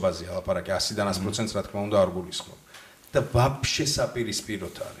უმეტესობაზე ალაპარაკი 100-დან 100%-ს რა თქმა უნდა არ გულისხმობ და ვაფშე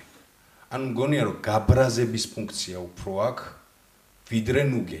საპირისპიროთ არის ანუ მგონია რომ გაბრაზების ფუნქცია უფრო აქვს ვიდრე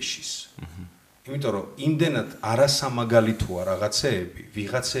ნუგეშის. იმიტომ რომ იმდენად არასამაგალითოა რაღაცეები,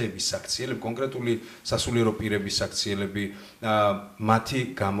 ვიღაცეების საქციელები, კონკრეტული სასულიერო პირების საქციელები, მათი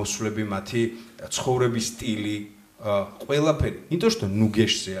გამოსვლები, მათი ცხოვრების სტილი, ყველაფერი. იმიტომ რომ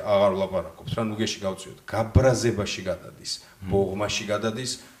ნუგეშზე აღარ ვლაპარაკობთ, რა ნუგეში გავწიოთ, გაბრაზებაში გადადის, ბოღმაში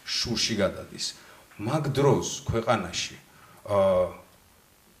გადადის, შურში გადადის. მაგ დროს ქვეყანაში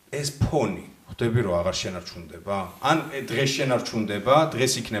ეს ფონი ხდები რომ აღარ შენარჩუნდება? ან დღეს შენარჩუნდება,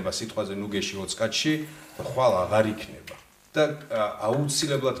 დღეს იქნება სიტყვაზე ნუგეში 20 კაცში, ხვალ აღარ იქნება. და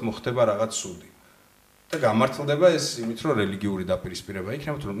აუცილებლად მოხდება რაღაც ცუდი. და გამართლდება ეს იმით რომ რელიგიური დაპირისპირება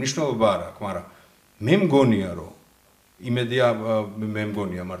იქნება, თუ მნიშვნელობა არ აქვს, მაგრამ მე მგონია რომ იმედია მე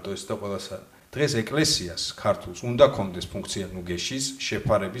მგონია მარტო ეს და ყველასა დღეს ეკლესიას ქართულს უნდა კონდეს ფუნქცია ნუგეშის,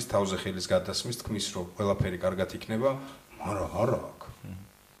 შეფარების, თავზე ხელის გადასმის, თქმის რომ ყველაფერი კარგად იქნება, მაგრამ არა აქვს.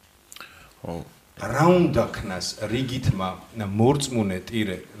 რა უნდა ქნას რიგითმა მორწმუნე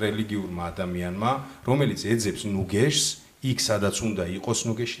ტირე რელიგიურმა ადამიანმა, რომელიც ეძებს ნუგეშს, იქ სადაც უნდა იყოს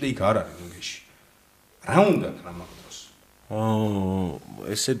ნუგეში და იქ არ არის ნუგეში. რა უნდა რა მაგდროს?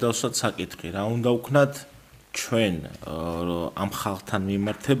 ესე დავსვათ საკითხი, რა უნდა ვქნათ ჩვენ ამ ხალხთან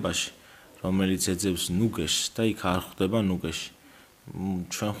მიმართებაში, რომელიც ეძებს ნუგეშს და იქ არ ხვდება ნუგეში.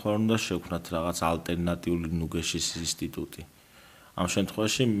 ჩვენ ხარ უნდა შევქნათ რაღაც ალტერნატიული ნუგეშის ინსტიტუტი. ამ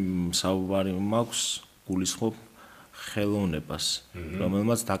შემთხვევაში საუბარი მაქვს გულისხმობ ხელოვნებას,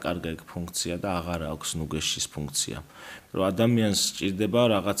 რომელმაც დაკარგა ეგ ფუნქცია და აღარ აქვს ნუგეშის ფუნქცია. რომ ადამიანს სჭირდება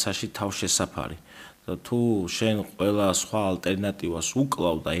რაღაცაში თავშესაფარი. და თუ შენ ყველა სხვა ალტერნატივას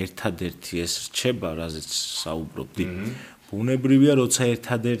უკლავ და ერთადერთი ეს რჩება, რაზეც საუბრობდი, ბუნებრივია, როცა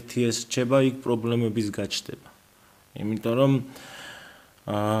ერთადერთი ეს რჩება, იქ პრობლემების გაჩნდება. იმიტომ რომ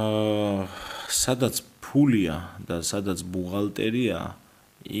სადაც ფულია და სადაც ბუღალტერია,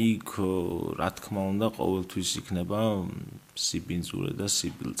 იქ რა თქმა უნდა ყოველთვის იქნება სიბინძურე და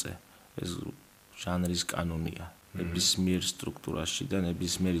სიბილწე. ეს ჟანრის კანონია. ნებისმიერ სტრუქტურაში და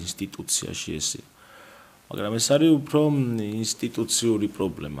ნებისმიერ ინსტიტუციაში ესეა. მაგრამ ეს არის უფრო ინსტიტუციური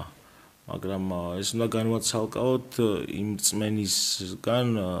პრობლემა. მაგრამ ეს უნდა განვაცალკავოთ იმ რწმენისგან,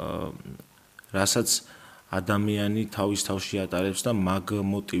 რასაც ადამიანი თავის თავში ატარებს და მაგ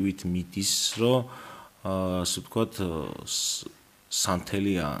მოტივით მიდის, რომ ასე ვთქვათ,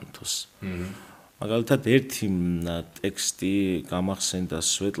 სანთელი აანთოს. მაგალითად, ერთი ტექსტი გამახსენდა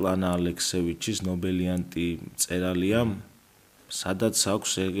სვეტლანა ალექსევიჩის ნობელიანტი მწერალია, სადაც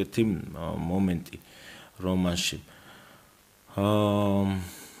აქვს ეგეთი მომენტი რომანში.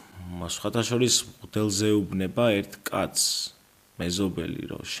 სხვათაშორის მღვდელზე უბნება ერთ კაცს, მეზობელი,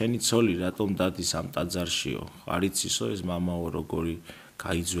 რომ შენი ცოლი რატომ დადის ამ ტაძარშიო? არ იცისო ეს მამაო როგორი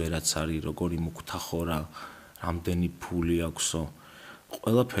გაიძვე რაც არის, როგორი მუქთახო რა, რამდენი ფული აქვსო?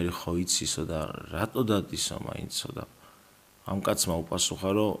 ყველაფერი ხო იცისო და რატო დადისო მაინცო და ამ კაცმა უპასუხა,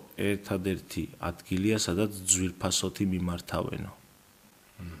 რომ ერთადერთი ადგილია, სადაც ძვირფასოთი მიმართავენო.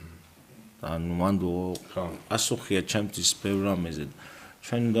 ანუ მან პასუხია ჩემთვის ბევრ რამეზე.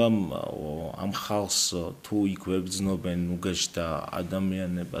 ჩვენ და ამ ხალხს თუ იქ ვერ გძნობენ ნუგეში და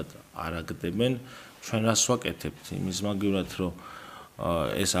ადამიანებად არ აგდებენ, ჩვენ რას ვაკეთებთ? იმის მაგივრად, რომ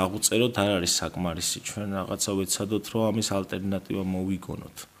ეს აღუწეროთ არ არის საკმარისი. ჩვენ რაღაცა ვეცადოთ, რომ ამის ალტერნატივა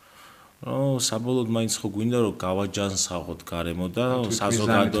მოვიგონოთ. საბოლოოდ მაინც ხო გვინდა რომ გავაჯანსაღოთ გარემო და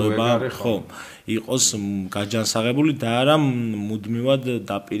საზოგადოება ხო იყოს გაჯანსაღებული და არა მუდმივად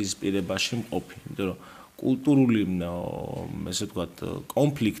დაპირისპირებაში მყოფი. იმიტომ რომ კულტურული ესე ვთქვათ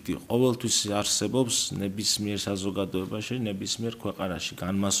კონფლიქტი ყოველთვის არსებობს ნებისმიერ საზოგადოებაში, ნებისმიერ ქვეყანაში,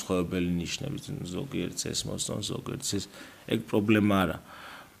 განმასხვავებელი ნიშნებით, ზოგიერთს ეს მოსწონს, ზოგიერთს ეს ეგ პრობლემა არა.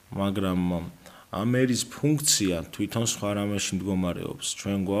 მაგრამ ამ ერის ფუნქცია თვითონ სხვა რამეში მდგომარეობს.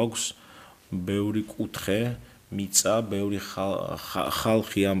 ჩვენ გვაქვს ბევრი კუთხე, მიწა, ბევრი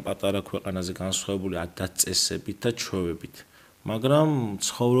ხალხი ამ პატარა ქვეყანაზე განსხვავებული ადათ-წესებით და ჩვევებით. მაგრამ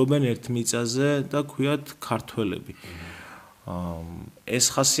ცხოვრობენ ერთ მიწაზე და ქვიათ ქართველები. ეს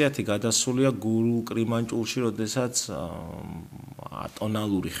ხასიათი გადასულია გურულ კრიმანჭულში, როდესაც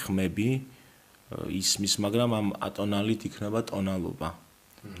ატონალური ხმები ისმის, მაგრამ ამ ატონალით იქნება ტონალობა.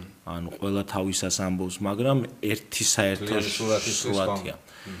 ანუ ყველა თავისას ამბობს, მაგრამ ერთი საერთო სურათია.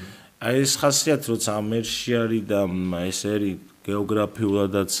 ეს ხასიათი, როცა ამ ერში არის და ეს ერი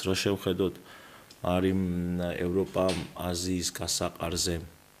გეოგრაფიულადაც რო შევხედოთ, არის ევროპა, აზიის გასაყარზე.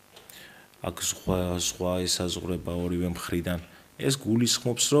 აქ სხვა ესაზღვრება ორივე მხრიდან. ეს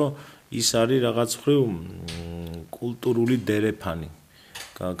გულისხმობს, რომ ის არის რაღაც მხრივ კულტურული დერეფანი.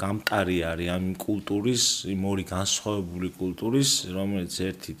 გამტარი არის ამ კულტურის, იმ ორი განსხვავებული კულტურის, რომელიც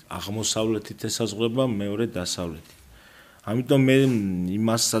ერთი აღმოსავლეთით ესაზღვრება, მეორე დასავლეთით. ამიტომ მე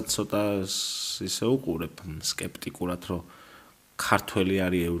იმასაც ცოტა ისე უყურებ სკეპტიკურად, რომ ქართველი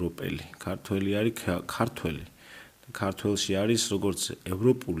არის ევროპელი, ქართველი არის ქართველი. ქართველში არის როგორც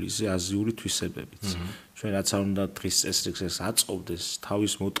ევროპული, ისე აზიური თვისებებიც. ჩვენ რაც არ უნდა დღის წესრიგს აწყობდეს,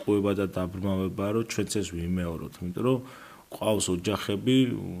 თავის მოტყუება და დაბრმავება, რომ ჩვენც ეს ვიმეოროთ, იმიტომ რომ ყავს ოჯახები,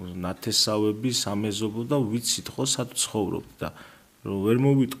 ნათესავები, სამეზობლო და ვიცით ხო სად ცხოვრობთ და რომ ვერ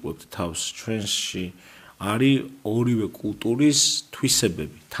მოვიტყუებთ თავს, ჩვენში არის ორივე კულტურის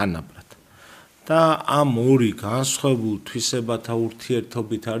თვისებები თანაბრად. და ამ ორი განსხვავებულ თვისებათა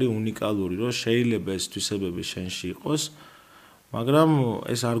ურთიერთობით არის უნიკალური, რომ შეიძლება ეს თვისებები შენში იყოს, მაგრამ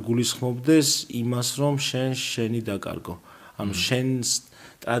ეს არ გულისხმობდეს იმას, რომ შენი დაკარგო. ანუ შენს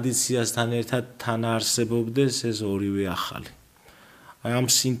ტრადიციასთან ერთად თანაარსებობდეს ეს ორივე ახალი. აი ამ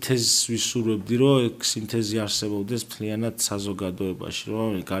სინთეზს ვისურვებდი, რომ ეგ სინთეზი არსებობდეს მთლიანად საზოგადოებაში, რომ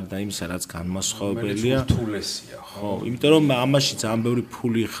გარდა იმისა, რაც განმასხვავებელია, რთულესია, ხო, იმიტომ რომ ამაში ძალიან ბევრი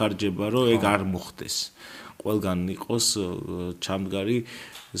ფული იხარჯება, რომ ეგ არ მოხდეს. ყველგან იყოს ჩამდგარი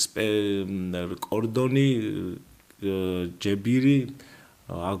კორდონი, ჯებირი,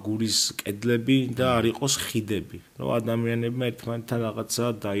 აგურის კედლები და არ იყოს ხიდები, რომ ადამიანებმა ერთმანეთთან რაღაცა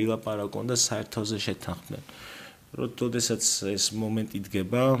დაილაპარაკონ და საერთოზე შეთანხმდნენ. რომ თოდესაც ეს მომენტი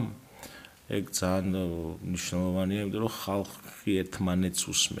იდგება, ეგ ძალიან მნიშვნელოვანია, იმიტომ რომ ხალხი ერთმანეთს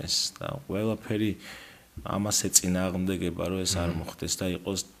უსმენს და ყველაფერი ამას ეწინააღმდეგება, რომ ეს არ მოხდეს და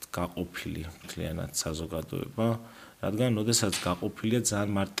იყოს გაყოფილი მთლიანად საზოგადოება. რადგან ოდესაც გაყოფილია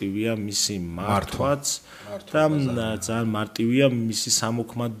ძალიან მარტივია მისი მართვაც და ძალიან მარტივია მისი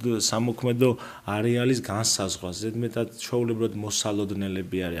სამოქმედო არეალის განსაზღვრა. ზედმეტად ჩვეულებრივად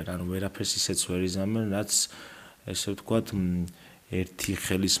მოსალოდნელები არიან, ანუ ვერაფერს ისეც ვერ იზამენ, რაც ესე ვთქვათ, ერთი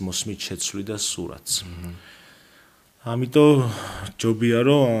ხელის მოსმით შეცვლი და სურათს. ამიტომ ჯობია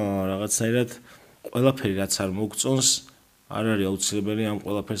რომ რაღაცნაირად ყველაფერი რაც არ მოგწონს არ არის აუცილებელი ამ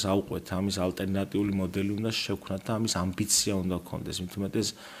ყველაფერს ავყვეთ, ამის ალტერნატიული მოდელი უნდა შევქმნათ და ამის ამბიცია უნდა გქონდეს. მით უმეტეს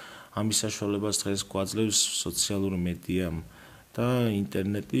ამის საშუალებას დღეს გვაძლევს სოციალური მედია და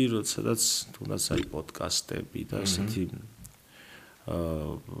ინტერნეტი, როდესაც თუნდაც არის პოდკასტები და ესეთი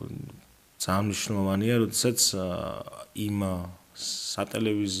ძალიან მნიშვნელოვანია, როდესაც იმ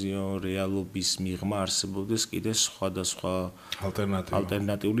სატელევიზიო რეალობის მიღმა არსებობდეს კიდე სხვადასხვა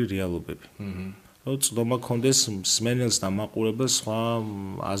ალტერნატიული რეალობები. რომ წდომა კონდეს მსმენელს და მაყურებელს სხვა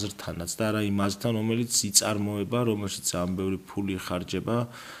აზრთანაც და არა იმ აზრთან, რომელიც იწარმოება, რომელშიც ძალიან ბევრი ფული ხარჯება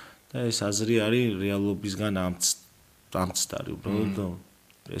და ეს აზრი არის რეალობისგან ამცდარი, უბრალოდ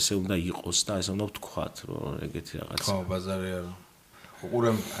ესე უნდა იყოს და ესე უნდა ვთქვათ, რომ ეგეთი რაღაცა. ხო, ბაზარი არა.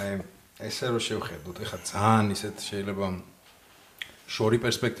 უყურემ, ესე რომ შევხედოთ, ეხლა ძალიან ისეთ შეიძლება შორი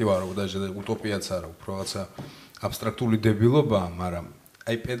პერსპექტივა არა, და უტოპიაც არა, უფრო რაღაცა აბსტრაქტული დებილობაა, მაგრამ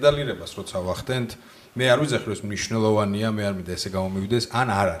აი პედალირებას როცა ვახდენთ, მე არ ვიძახი რომ ეს მნიშვნელოვანია, მე არ მინდა ესე გამომივიდეს, ან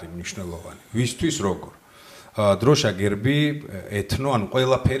არ არის მნიშვნელოვანი. ვისთვის როგორ? დროშა, გერბი, ეთნო, ან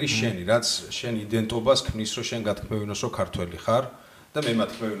ყველაფერი შენი, რაც შენ იდენტობას ქმნის, რომ შენ გათქმევინოს, რომ ქართველი ხარ და მე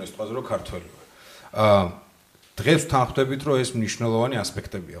მათქმევინოს თვალზე, რომ ქართველი ვარ. დღეს თანხმდებით, რომ ეს მნიშვნელოვანი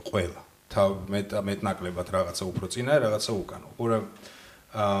ასპექტებია ყველა. მეტნაკლებად რაღაცა უფრო წინა, რაღაცა უკან. უყურე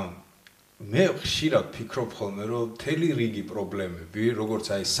მე ხშირად ფიქრობ ხოლმე, რომ მთელი რიგი პრობლემები, როგორც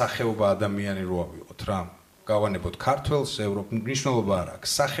აი სახეობა ადამიანი რო ავიღოთ რა, გავანებოთ ქართველს, მნიშვნელობა არ აქვს.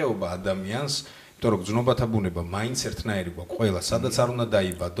 სახეობა ადამიანს, იმიტომ რომ გზნობათა ბუნება მაინც ერთნაირი გვაქვს ყველა, სადაც არ უნდა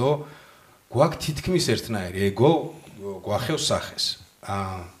დაიბადო, გვაქვს თითქმის ერთნაირი ეგო, გვახევს სახეს.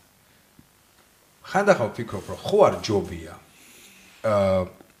 ხანდახან ვფიქრობ, რომ ხო არ ჯობია,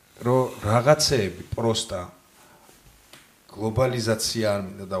 რომ რაღაცეები პროსტა გლობალიზაცია არ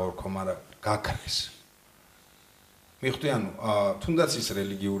მინდა დავარქვა, მაგრამ გაქრეს. მიხვდი, ანუ თუნდაც ის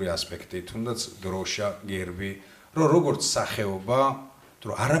რელიგიური ასპექტი, თუნდაც დროშა, გერბი, რომ როგორც სახეობა,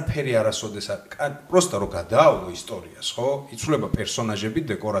 რომ არაფერი არასოდეს პროსტა რო გადაავლო ისტორიას, ხო? იცვლება პერსონაჟები,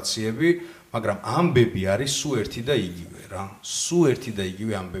 დეკორაციები, მაგრამ ამბები არის სულ ერთი და იგივე რა. სულ ერთი და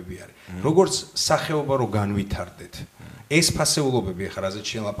იგივე ამბები არის. როგორც სახეობა რო განვითარდეთ. ეს ფასეულობები ახლა რაზეც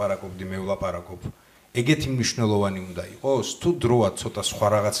შენ ლაპარაკობდი, მე ვლაპარაკობ. ეგეთი მნიშვნელოვანი უნდა იყოს, თუ დროა ცოტა სხვა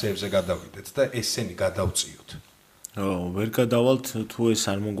რაღაცეებზე გადავიდეთ და ესენი გადავწიოთ. ვერ გადავალთ თუ ეს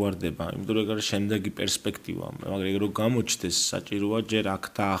არ მოგვარდება, იმიტომ რომ ეგ არის შემდეგი პერსპექტივა, მაგრამ ეგ რო გამოჩნდეს, საჭიროა ჯერ აქ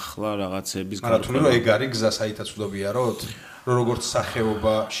და ახლა რაღაცების გარკვევა. მაგრამ თუ ეგ არის გზა, საითაც უნდა ვიაროთ, რომ როგორც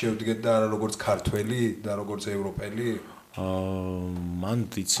სახეობა შევდგეთ და არა როგორც ქართველი და როგორც ევროპელი. მან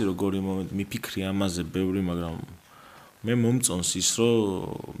იცი როგორი მომენტი მიფიქრი ამაზე ბევრი, მაგრამ მე მომწონს ის, რომ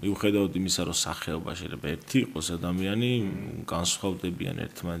მიუხედავად იმისა, რომ სახეობა შეიძლება ერთი იყოს, ადამიანი განსხვავდებიან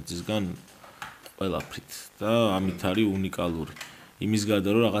ერთმანეთისგან ყველაფრით და ამით არის უნიკალური. იმის გარდა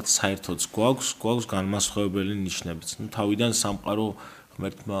რომ რაღაც საერთოდს გვაქვს განმასხვავებელი ნიშნებიც. ნუ თავიდან სამყარო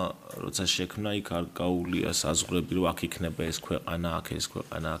ღმერთმა როცა შექმნა, იქ არ გაუვლია საზღვრები, რომ აქ იქნება ეს ქვეყანა, აქ ეს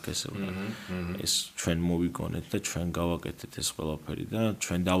ქვეყანა, აქ ეს. ეს ჩვენ მოვიგონეთ და ჩვენ გავაკეთეთ ეს ყველაფერი და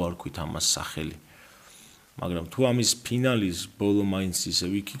ჩვენ დავარქვით ამას სახელი. მაგრამ თუ ამის ფინალის ბოლო მაინც ისე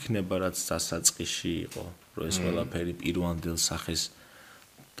იქ იქნება, რაც დასაწყისში იყო, რომ ეს ყველაფერი პირვანდელ სახეს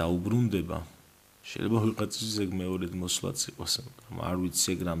დაუბრუნდება, შეიძლება ვიღაცის ეგ მეორედ მოსვლაც იყოს, მაგრამ არ ვიცი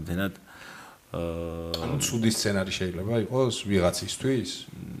ეგ რამდენად ანუ ცუდი სცენარი შეიძლება იყოს ვიღაცისთვის?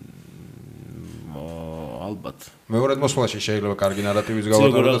 ალბათ. მეორედ მოსვლაში შეიძლება კარგი ნარატივის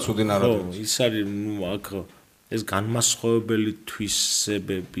გავატარო და ცუდი ნარატივის. ის არის, ნუ აქ ეს განმასხვავებელი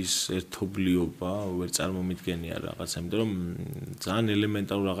თვისებების ერთობლიობა ვერ წარმომიდგენია რაღაცა, იმიტომ რომ ძალიან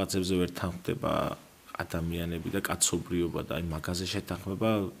ელემენტარულ რაღაცებზე ვერ თანხმდება ადამიანები და კაცობრიობა და აი მაგაზე შეთანხმება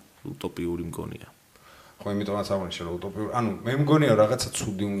უტოპიური მგონია. ხო, იმიტომაც აღნიშნე რომ უტოპიური, ანუ მე მგონია რაღაცა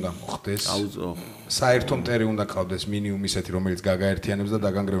ცუდი უნდა მოხდეს. საერთო მტერი უნდა ყავდეს მინიმუმ ისეთი, რომელიც გაგაერთიანებს და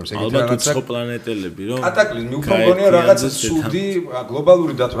დაგანგრევებს. ეგეთი რაღაცა უცხო პლანეტელები, რომ კატაკლიზმი უფრო მგონია რაღაცა ცუდი,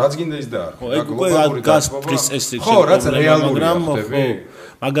 გლობალური დათო, რაც გინდა ის და გლობალური დათო. ხო, რაც რეალურია, ხდები?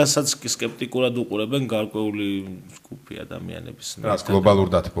 მაგასაც სკეპტიკურად უყურებენ გარკვეული ჯგუფი ადამიანების. რაც გლობალურ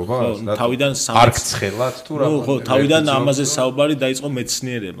დათბობა, თავიდან არქცხელად თუ რა. ხო, თავიდან ამაზე საუბარი დაიწყო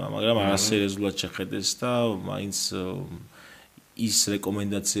მეცნიერებმა, მაგრამ არასერიოზულად შეხედეს და მაინც ის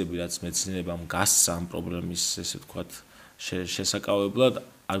რეკომენდაციები, რაც მეცნიერებამ გასცა ამ პრობლემის, ესე ვთქვათ, შესაკავებლად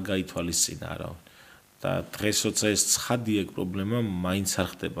არ გაითვალისწინა არავინ. და დღეს როცა ეს ცხადია პრობლემა, მაინც არ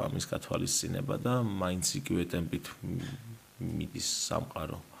ხდება ამის გათვალისწინება და მაინც იგივე ტემპით მიდის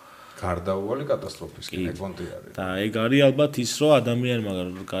სამყარო. გარდაუვალი კატასტროფისკენ ეგონტი არის. და ეგ არის ალბათ ის, რომ ადამიანმა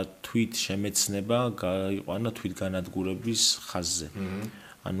თვით შემეცნება გაიყვანა თვითგანადგურების ხაზზე.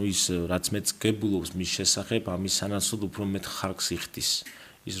 ანუ ის რაც მეც გებულობს მის შესახებ, ამის სანაცვლოდ უფრო მეტ ხარკს იხდის.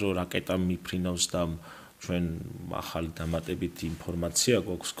 ის რომ რაკეტა მიფრინავს და ჩვენ ახალი დამატებით ინფორმაცია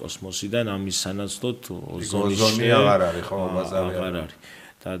გვაქვს კოსმოსიდან, ამის სანაცვლოდ ოზონი აღარ არის, ხო, ბაზარი აღარ არის.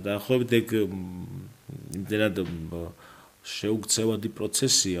 და დაახლოებით ეგ იმდენად შეუქცევადი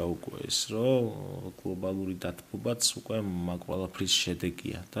პროცესია უკვე ეს, რომ გლობალური დათბობაც უკვე მაგ ყველაფრის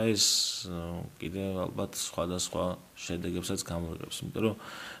შედეგია და ეს კიდე ალბათ სხვადასხვა შედეგებსაც გამოიღებს, იმიტომ რომ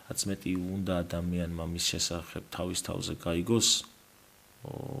რაც მეტი უნდა ადამიანმა მის შესახებ თავის თავზე გაიგოს,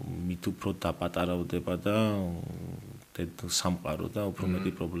 მით უფრო დაპატარავდება და სამყარო და უფრო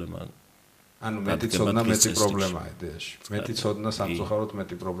მეტი პრობლემა. ანუ მეტი ცოდნა მეტი პრობლემაა იდეაში. მეტი ცოდნა სამწუხაროდ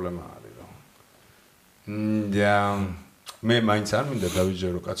მეტი პრობლემა არის რა. და მე მაინც არ მინდა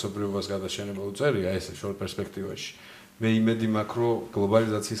დავიჯერო კაცობრიობას გადაშენება უწერია ესე შორ პერსპექტივაში. მე იმედი მაქვს რომ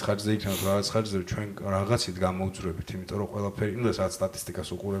გლობალიზაციის ხარჯზე იქნება რაღაც ხარჯზე ჩვენ რაღაცით გამოუძვრებით, იმიტომ რომ ყველაფერი, ნუ სადაც სტატისტიკას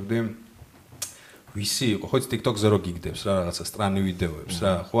უყურებდი, ვისი იყო, ხო TikTok-ზე რო გიგდებს რა რაღაცა სტრანი ვიდეოებს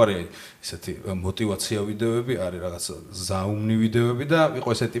რა, ხო არის ესეთი мотивация ვიდეოები, არის რაღაცა ზაუმნი ვიდეოები და იყო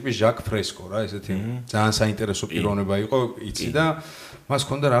ესეთი ტიპის ჟაკ ფრესკო რა, ესეთი ძალიან საინტერესო პიროვნება იყო, იცი და მას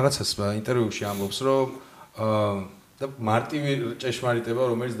ჰქონდა რაღაცას ინტერვიუში ამბობს, რომ და მარტივი ჭეშმარიტება,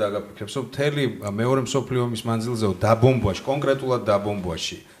 რომელიც დაგაფიქრებს, რომ მთელი მეორე მსოფლიო ომის მანძილზე დაბომბვაში, კონკრეტულად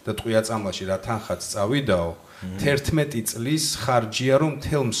დაბომბვაში და ტყვია-წამლაში რა თანხაც წავიდაო, 11 წლის ხარჯია, რომ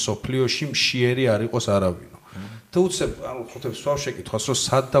მთელ მსოფლიოში მშიერი არ იყოს არავინო. და უცებ, ანუ ხუთებს სვავ შეკითხვას, რომ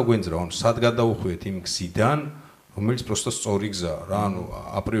სად დაგვენძრა, ანუ სად გადაუხვიეთ იმ გზიდან, რომელიც პროსტო სწორი გზაა რა, ანუ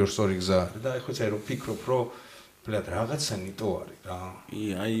აპრიორ სწორი გზა არის და ეხლა წერო ფიქრობ, რომ ბლად რაღაცა ნიტო არის რა.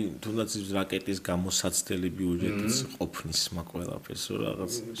 აი, თუნდაც ის რაკეტის გამოსაცდელი ბიუჯეტიც ყოფნის მაგ ყველაფერს, რომ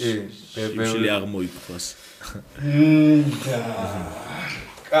რაღაც შეიძლება აღმოიფხვას.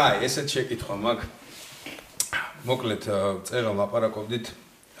 კაი, ესეც შეკითხვა მაქვს. მოკლედ წერა ლაპარაკობდით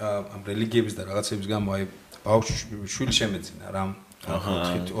ამ რელიგიების და რაღაცების გამო აი ბავშვი შემეძინა რა.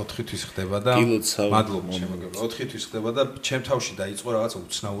 4 თვის ხდება და მადლობა შემოგება. 4 თვის ხდება და ჩემ თავში დაიწყო რაღაცა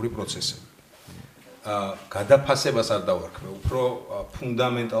უცნაური პროცესები. გადაფასებას არ დავარქმე, უფრო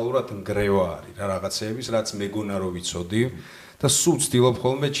ფუნდამენტალურად ნგრევა არის რა რაღაცეების, რაც მეგონა რომ ვიცოდი და სულ ვცდილობ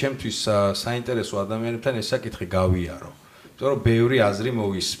ხოლმე ჩემთვის საინტერესო ადამიანებთან ეს საკითხი გავიარო. იმიტომ რომ ბევრი აზრი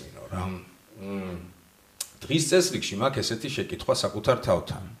მოვისმინო რა. დღის წესრიგში მაქვს ესეთი შეკითხვა საკუთარ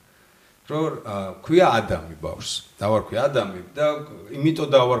თავთან. რომ ქვია ადამი ბავშვს, დავარქვი ადამი და იმიტომ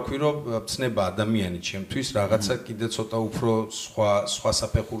დავარქვი რომ ცნება ადამიანი ჩემთვის რაღაცა კიდე ცოტა უფრო სხვა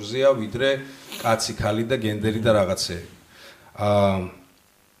საფეხურზეა ვიდრე კაცი, ხალი და გენდერი და რაღაცეები.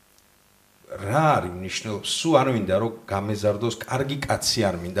 რა არის მნიშვნელობა? სულ არ მინდა რომ გამეზარდოს, კარგი კაცი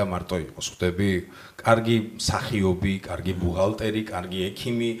არ მინდა მარტო იყოს, ხვდები? კარგი მსახიობი, კარგი ბუღალტერი, კარგი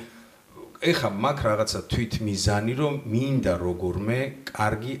ექიმი. ეხა მაქვს რაღაცა თვით მიზანი, რომ მინდა როგორმე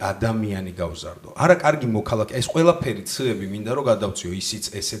კარგი ადამიანი გავზარდო. არა კარგი მოქალაქე, ეს ყველაფერი ცივები მინდა რომ გადავწიო, ისიც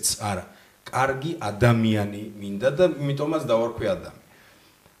ესეც არა. კარგი ადამიანი მინდა და იმიტომაც დავარქვი ადამი.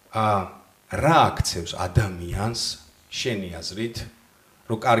 რა აქცევს ადამიანს შენი აზრით,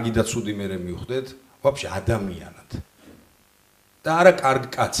 რომ კარგი და ცუდი მერე მივხვდეთ, ვაფშე ადამიანად. და არა კარგ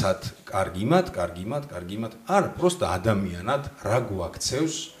კაცად, კარგი მათ, არა, პროსტა ადამიანად რა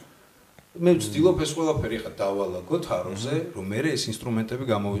გვაქცევს მე ვცდილობ ეს ყველაფერი ხა დავალაგო თაროზე, რომ მე ეს ინსტრუმენტები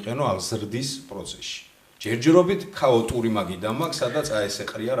გამოვიყენო აღზრდის პროცესში. ჯერჯერობით ქაოტური მაგიდა მაქვს, სადაც აი ეს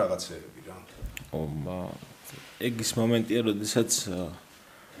ეყრია რაღაცეები რა. ეგ ის მომენტია, როდესაც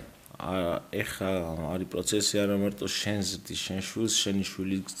ეხა არის პროცესი არა მარტო შენ ზრდის, შენ შვილს, შენი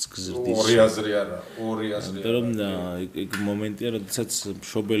შვილი გზრდის. ორი აზრი არა, ორი აზრი. მაგრამ ეგ მომენტია, როდესაც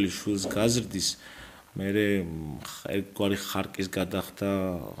მშობელი შვილს გაზრდის, მერე ერთგვარი ხარკის გადახდა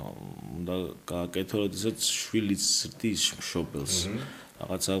უნდა გააკეთო, როდესაც შვილიც ზრდის მშობელს.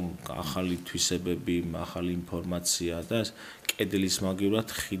 რაღაცა ახალი თვისებები, ახალი ინფორმაცია და კედლის მაგივრად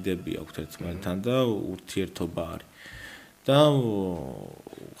ხიდები აქვთ ერთმანეთთან და ურთიერთობა არის. და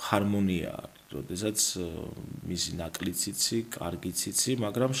ჰარმონია არის, როდესაც მისი ნაკლი ციცი, კარგი ციცი,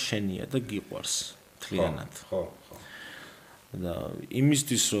 მაგრამ შენია და გიყვარს მთლიანად. ხო. და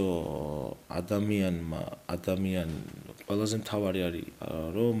იმისთვის რომ ადამიან ყველაზე მთავარი არის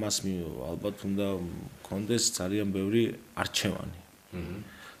რომ მას ალბათ უნდა კონდეს ძალიან ბევრი არჩევანი.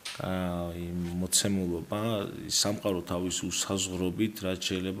 აი მოცემულობა სამყარო თავის უსაზღვრობით რაც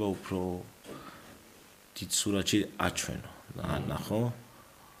შეიძლება უფრო დიდ სურათში აჩვენო და ნახო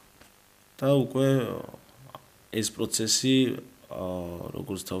და უკვე ეს პროცესი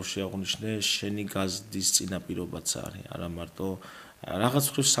როგორც თავში აღნიშნე შენი გაზრდის წინაპირობაც არის არა მარტო რაღაც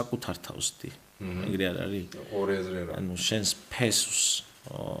მხრივ საკუთარ თავსდი ეგრე არ არის ორი აზრი რა ანუ შენს ფესვს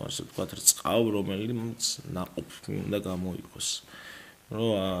ასე ვთქვათ რწყავ რომელიც ნაყოფი უნდა გამოიყოს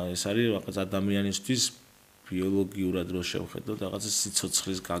რომ ეს არის რაღაც ადამიანისთვის ბიოლოგიურად რო შევხედოთ რაღაცა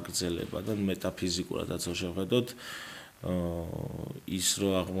სიცოცხლის გაგრძელება და მეტაფიზიკურადაც რო შევხედოთ ის რო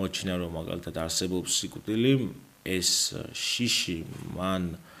აღმოჩნდა რომ მაგალითად არსებობს სიკვდილი ეს შიში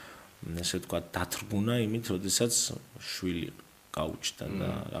მან ესე ვთქვათ დათრგუნა იმით როდესაც შვილი გაუჩნდა და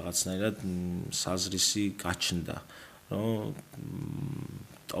რაღაცნაირად საზრისი გაჩნდა რომ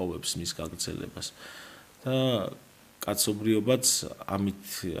ტოვებს მის გაგრძელებას და კაცობრიობაც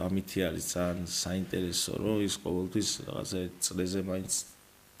ამითი არის ძალიან საინტერესო რომ ის ყოველთვის რაღაცა წრეზე მაინც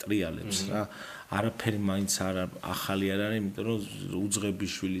ტრიალებს რა არაფერი მაინც არ ახალი არ არის იმიტომ რომ უძღები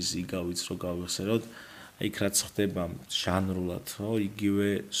შვილის იგავიც რო გავიხსენოთ იქ რაც ხდება ჟანრულად რომ იგივე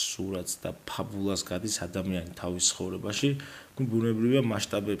სურათს და ფაბულას გადის ადამიანი თავის ცხოვრებაში ბუნებრივია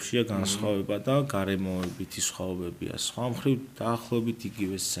მასშტაბებშია განსხვავება და გარემოებითი სხვაობებია სხვა მხრივ დაახლოებით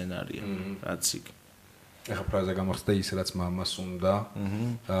იგივე სცენარია რაც იქ ეხა ფრაზა გამახსდა ის რაც მამას უნდა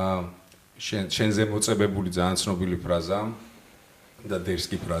შენზე მოწებებული ძალიან ცნობილი ფრაზა და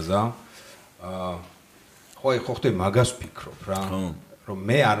დერსკი ფრაზა ხო ხოხდე მაგას ვფიქრობ რა რომ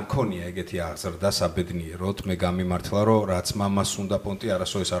მე არ მქონია ეგეთი აღზრდა საბედნიეროდ მე გამიმართლა რომ რაც მამას უნდა პონტი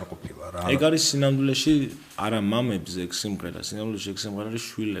არასოდეს არ ყოფილა რა ეგ არის სინამდვილეში არა მამებზე ეგ სიმღერა სინამდვილეში ეგ სიმღერა არის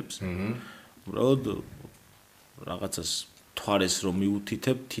შვილებზე უბრალოდ რაღაცას თვარეს რომ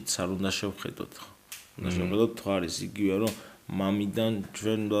მიუთითებ თითს არ უნდა შევხედოთ უნდა შევხედოთ თვარეს იგივე რომ მამიდან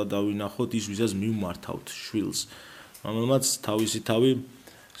ჩვენ უნდა დავინახოთ ის ვისაც მივმართავთ შვილს რომელმაც თავისი თავი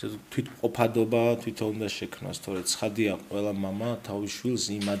თვითყოფადობა თვითონ უნდა შექმნას, თორე ცხადია ყველა мама თავის შვილს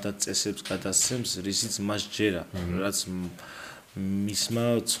იმ ადაწესებს გადასცემს, რისიც მას ჯერა, რაც მისმა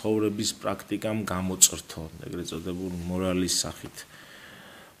ცხოვრების პრაქტიკამ გამოწრთო, ეგრეთ წოდებულ მორალის სახით.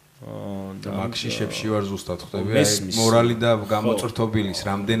 და მაგ შიშებში ვარ ზუსტად ხვდები, აი მორალი და გამოწრთობილის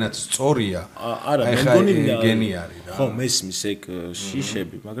რამდენად სწორია. არა, მე მგონი გენი არის რა. ხო, მესმის ეგ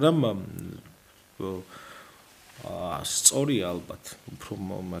შიშები, მაგრამ სწორია ალბათ უფრო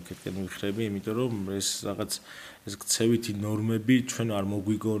მაგეთკენ ვიხრები იმიტომ რომ ეს რაღაც ეს ქცევითი ნორმები ჩვენ არ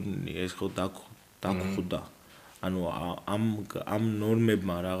მოგვიგონი ეს ხო დაგხვდა ანუ ამ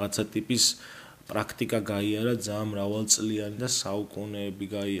ნორმებმა რაღაცა ტიპის პრაქტიკა გაიარა ძალიან მრავალწლიანი და საუკუნეები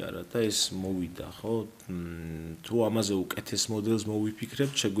გაიარა და ეს მოვიდა ხო თუ ამაზე უკეთეს მოდელს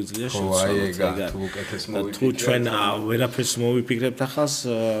მოვიფიქრებთ შეგვიძლია შევცვალოთ თუ ჩვენ ვერაფერს მოვიფიქრებთ ახალს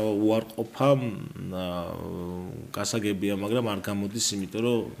უარყოფა გასაგებია მაგრამ არ გამოდის იმიტომ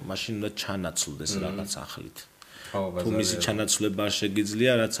რომ მაშინ უნდა ჩანაცვლდეს რაღაც ახლით თუ მისი ჩანაცვლება არ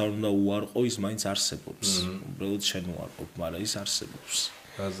შეგიძლია რაც არ უნდა უარყო ის მაინც არსებობს უბრალოდ შენ უარყოფ მაგრამ ის არსებობს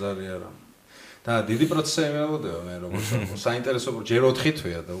ბაზარი არა და დიდი პროცესები მოვიდა მე როგორც საინტერესო ჯერ 4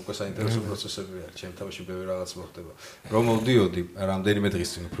 თვეა და უკვე საინტერესო პროცესები არის ჩემ თავში ბევრი რაღაც მოხდება რომ მოვდიოდი რამდენიმე დღის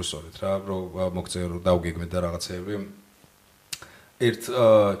წინ უფრო სწორედ რა რომ მოგწევ რომ დავგეგმეთ და რაღაცეები ერთ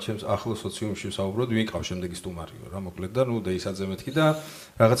ჩემს ახლო სოციუმში ვსაუბრობ ვიყავ შემდეგი სტუმარიო რა მოკლედ და ნუ დეისადზე მეთქი და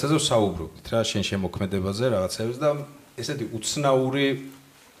რაღაცაზე ვსაუბრობთ რა შენ შემოქმედებაზე რაღაცეებს და ესეთი უცნაური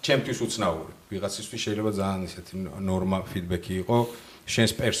ჩემთვის უცნაური ვიღაცისთვის შეიძლება ძალიან ისეთი ნორმა ფიდბექი იყო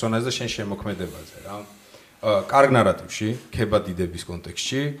შენს პერსონაჟზე და შენ შემოქმედებაზე რა. კარგ ნარატივში, ქებადიდების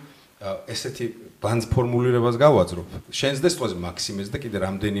კონტექსტში ესეთი ბანძ ფორმულირებას გავაძრობ. შენს და სწორედ მაქსიმეს და კიდე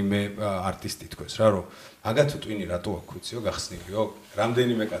რამდენიმე არტისტი თქვეს რა, რომ მაგათო ტვინი რატო აქვს ვიციო, გახსნილიო,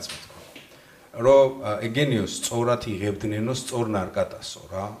 რამდენიმე კაცმა თქვა. რომ ეგენიო სწორად იღებდნენო სწორ ნარკატასო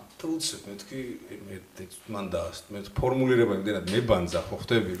რა. და უცებ მეთქი მან მე ფორმულირება იმდენად მებანძა ხო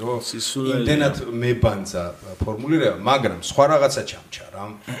ხვდები რომ იმდენად მებანძა ფორმულირება მაგრამ სხვა რაღაცა ჩამჩა რა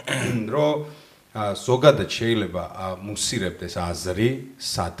რომ ზოგადად შეიძლება მუსირებდეს აზრი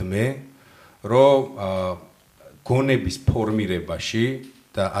სადმე რომ გონების ფორმირებაში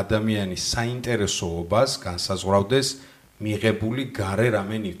და ადამიანის საინტერესოობას განსაზღვრავდეს მიღებული გარე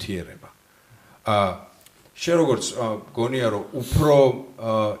რამე ნივთიერება შენ როგორც გონია რომ უფრო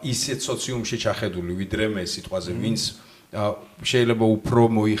ისეთ სოციუმში ჩახედული ვიდრე მე სიტყვაზე ვინც შეიძლება უფრო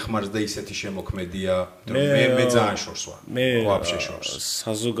მოიხმარს და ისეთი შემოქმედია მე ძალიან შორს ვარ ვაფშე შორს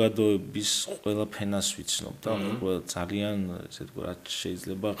საზოგადოების ყველა ფენას ვიცნობ და ძალიან ესე თქვა რაც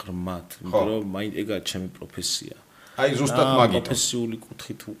შეიძლება ღრმად იმიტომ რომ მაინც ეგაა ჩემი პროფესია აი ზუსტად მაგით პროფესიული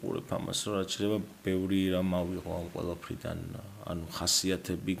კუთხით ვუყურებ ამას რომ რაც შეიძლება ბევრი რამ ავიღო ამ ყველაფრიდან ანუ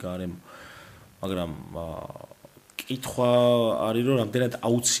ხასიათები გარემო მაგრამ კითხვა არის რომ რამდენად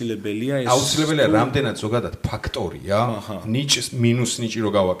აუცილებელია ეს აუცილებელია რამდენად ზოგადად ფაქტორია ნიჭს მინუს ნიჭი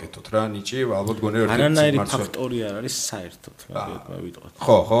რო გავაკეთოთ რა ნიჭი ალბათ გონე ერთ არანაირი ფაქტორი არ არის საერთოდ მე ვიტყვით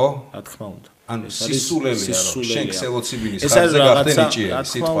ხო რა თქმა უნდა ანუ სისულელია რომ შენ ქსელოციბინის ხარჯზე გახდე ნიჭიერი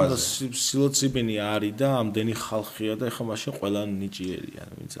სიტყვაზე სილოციბინი არის და ამდენი ხალხია და ეხლა მაშინ ყველა ნიჭიერია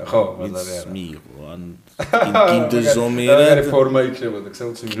ვინც მიიღო ან გინდზომიერად ფორმა იქნებოდა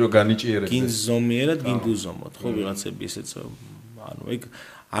ქსელოციბინი რო განიჭიერებს გინდზომიერად გინდუზომოთ ხო ვიღაცები ესეც ანუ ეგ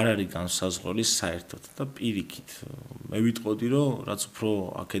არ არის განსაზღვრელი საერთოდ და პირიქით მე ვიტყოდი რომ რაც უფრო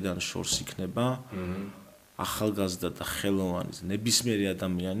აქედან შორს იქნება ახალგაზრდა და ხელოვანი ნებისმიერი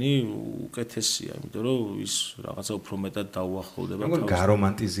ადამიანი უკეთესია, იმიტომ რომ ის რაღაცა უფრო მეტად დაუახლოვდება თავს.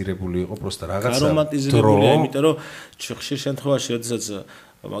 გარომანტიზირებული იყო პროსტა რაღაცა. გარომანტიზირებულია, იმიტომ რომ ხშირ შემთხვევაში, როდესაც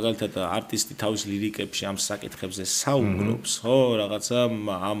მაგალითად არტისტი თავის ლირიკებში ამ საკითხებზე საუბრობს, ხო, რაღაცა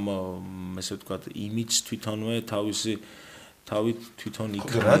ამ ესე ვთქვათ, იმიჯს თვითონვე თავისი თავით თვითონ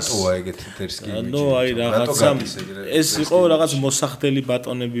იქნება. რატოა ეგეთი დერსკი იმიჯი? ნუ აი რაღაცა ეს იყო რაღაც მოსახდელი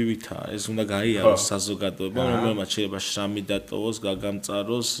ბატონებივითა, ეს უნდა გაიაროს საზოგადოება, რომელმაც შეიძლება შრამი დატოვოს,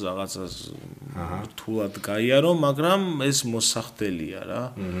 გაგამწაროს, რაღაცა რთულად გაიარო, მაგრამ ეს მოსახდელია რა.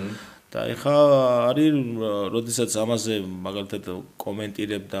 და ეხა არის, როდესაც ამაზე მაგალითად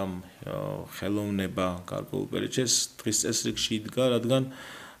კომენტირებდა ხელოვნება გარკვეულ პერიოდში, დღის წესრიგში იდგა, რადგან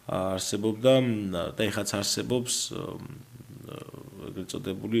არსებობდა და ეხაც არსებობს ეგრეთ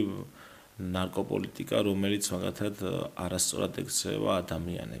წოდებული ნარკოპოლიტიკა, რომელიც მაგათად არასწორად ექცევა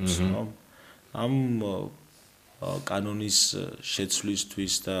ადამიანებს, ხო? ამ კანონის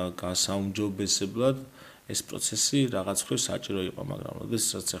შეცვლისთვის და გასაუმჯობესებლად ეს პროცესი რაღაც მხრივ საჭირო იყო, მაგრამ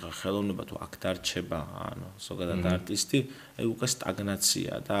როდესაც ახლა ხელოვნება თუ აქ დარჩება, ანუ ზოგადად არტისტი, ეგ უკვე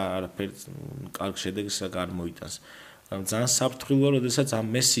სტაგნაცია და არაფერ კარგ შედეგს არ გამოიტანს. მაგრამ ძალიან საფრთხილოა, როდესაც ამ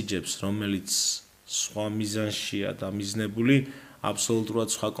მესიჯებს, რომელიც სხვა მიზანშია დამიზნებული,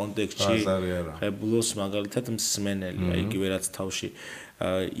 აბსოლუტურად სხვა კონტექსტში ხებულობს მაგალითად მსმენელი, იგივე რაც თავში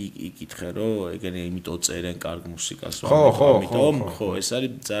იკითხე, რომ ეგენი იმიტომ წერენ კარგ მუსიკას, ამიტომ ხო, ეს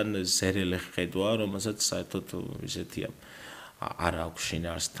არის ძალიან ზერელე ხედვა, რომელსაც საერთოდ ისეთია არ აქვს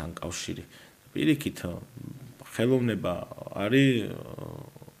შინაარსთან კავშირი. პირიქით, ხელოვნება არის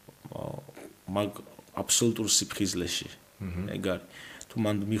მაგ აბსოლუტურ სიფხიზლეში. ეგ არის. თუ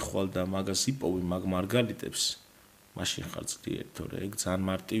მან მიხვალ და მაგას იპოვი მაგ მარგალიტებს, მაშინ ხარ ძლიერი, თორე ეგ ძალიან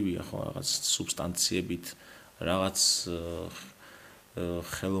მარტივია, ხო, რაღაც სუბსტანციებით, რაღაც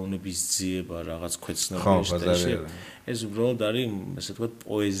ხელოვნების ძიება, რაღაც ქვეცნობიერში. ეს უბრალოდ არის, ესე ვთქვათ,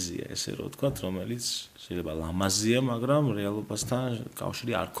 პოეზია, ესე რომ ვთქვათ, რომელიც შეიძლება ლამაზია, მაგრამ რეალობასთან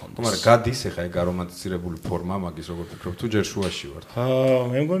კავშირი არ ქონდეს. მაგრამ გადის ეხა ეგ გარომანტიზირებული ფორმა მაგის, როგორ ფიქრობ, თუ ჯერ შუაში ვართ.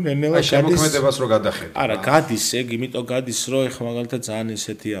 მე მგონი ნელა გადის. შემოქმედებას რო გადახედო. არა, გადის, ეგ იმიტომ გადის, რომ ეხა მაგალითად ძალიან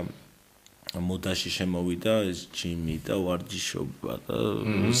ისეთია მოდაში შემოვიდა ეს ჯიმი და ვარჯიშობა და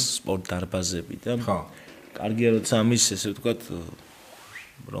სპორტ დარბაზები და კარგია როცა ამის ესე ვთქვათ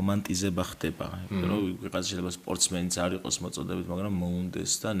რომანტიზება ხდება, რომ ვიღაც შეიძლება სპორტსმენიც არ იყოს მოწოდებით, მაგრამ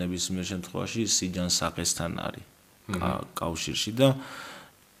მოუნდეს და ნებისმიერ შემთხვევაში სიჯანს სახესთან არის კავშირში და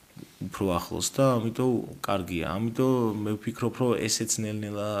უფრო ახლოს და ამიტომ კარგია. ამიტომ მე ვფიქრობ, რომ ესეც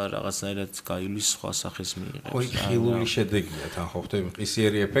ნელ-ნელა რაღაცნაირად გაივლის სხვა სახეს მიიღებს. ой, ხილული შედეგია, თან ხო ხდება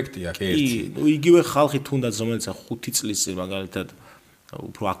ყისიერი ეფექტია კი ერთი. ნუ იგივე ხალხი თუნდაც რომელიც 5 წლის წინ მაგალითად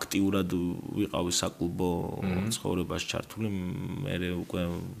უფრო აქტიურად ვიყავი საკლუბო ცხოვრებაში ჩართული, მე უკვე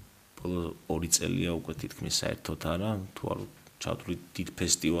ბოლო 2 წელია უკვე თითქმის საერთოდ არა, თუ არ ჩავთვლი დიდ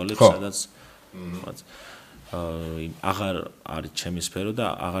ფესტივალებს, სადაც აღარ არის ჩემი სფერო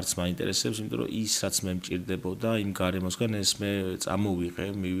და აღარც მაინტერესებს, იმიტომ რომ ის რაც მე მჭირდებოდა იმ გარემოსგან ეს მე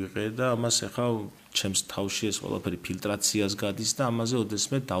მივიღე და ამას ახლა ჩემს თავში ეს ყველაფერი ფილტრაციას გადის და ამაზე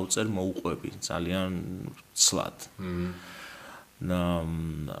ოდესმე დავწერ მოუყვები ძალიან ცლად.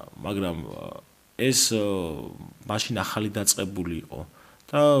 მაგრამ ეს მაშინ ახალი დაწყებული იყო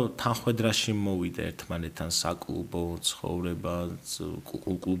და თანხმედრაში მოვიდა ერთმანეთთან საკლუბო ცხოვრება,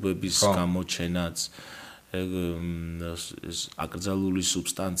 კლუბების გამოჩენაც, ეს აკრძალული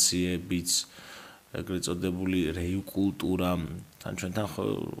სუბსტანციებიც, ეგრეთ წოდებული რეიუ კულტურა, თან ჩვენთან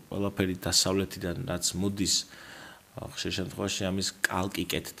ყველაფერი დასავლეთიდან რაც მოდის, ხშირ შემთხვევაში ამის კალკი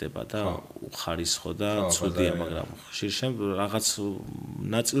კეთდება და უხარისხო და ცუდია, მაგრამ ხშირ რაღაც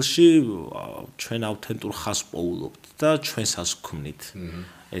ნაწილში ჩვენ ავთენტურ ხაზს პოულობთ და ჩვენსაც ვქმნით.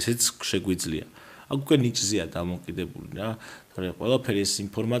 ესეც შეგვიძლია. აქ უკვე ნიჭზეა დამოკიდებული რა. თორე ყველაფერი ეს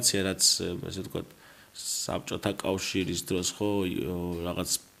ინფორმაცია, რაც ესე ვთქვათ, საბჭოთა კავშირის დროს ხო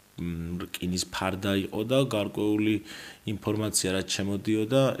რაღაც რკინის ფარდა იყო და გარკვეული ინფორმაცია რაც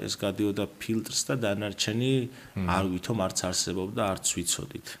შემოდიოდა, ეს გადიოდა ფილტრს და დანარჩენი არ ვითომ არც არსებობდა, არც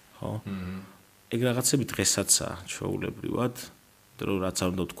ვიცოდით, ხო? ეგ რაღაცები დღესაცაა ჩვეულებრივად, რომ რაც არ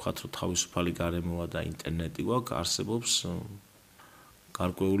უნდა ვთქვათ, რომ თავისუფალი გარემოა და ინტერნეტი გვაქვს, არსებობს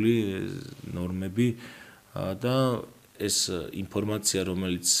გარკვეული ნორმები და ეს ინფორმაცია,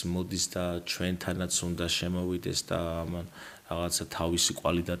 რომელიც მოდის და ჩვენთანაც უნდა შემოვიდეს და ამან რაღაცა თავისი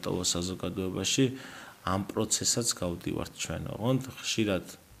კვალი დატოვა საზოგადოებაში, ამ პროცესსაც გავდივართ ჩვენ, ოღონდ ხშირად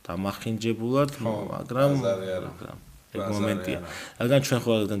დამახინჯებულად, მაგრამ ეგ მომენტია. რადგან ჩვენ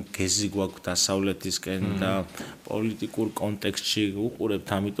ხოლმე გეზი გვაქვს დასავლეთისკენ და პოლიტიკურ კონტექსტში უყურებთ,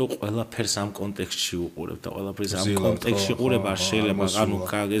 ამიტომ ყველაფერს ამ კონტექსტში უყურებთ და ყველაფერს ამ კონტექსტში უყურებ არ შეიძლება, ანუ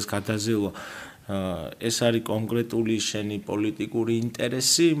ეს გადაზილვა ეს არის კონკრეტული შენი პოლიტიკური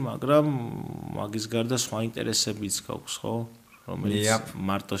ინტერესი, მაგრამ მაგის გარდა სხვა ინტერესებიც გაქვს, ხო? რომელიც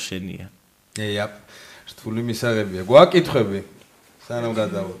მარტო შენია. რთული მისაღებია. გვაკითხები? სანამ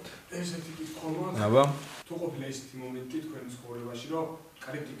გადავოთ. ესეთი კითხვა მაქვს. აბა. თუ ყოფილა ესეთი მომენტი თქვენ ცხოვრებაში, რომ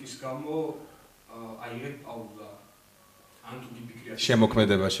კრიტიკის გამო აიღეთ პაუზა. ან თუ გიფიქრიათ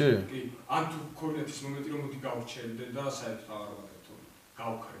შემოქმედებაში? კი. ან თუ გქონიათ ის მომენტი, რომ მოდი გავრჩენდე და საერთოდ აღარ ვაკეთო.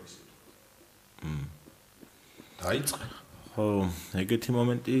 გავქრე ესე. დაიწყე. ხო, ეგეთი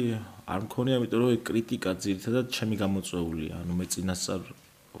მომენტი არ მქონია, იმიტომ რომ კრიტიკა ძირითადად ჩემი გამოწვეულია. ანუ მე წინასწარ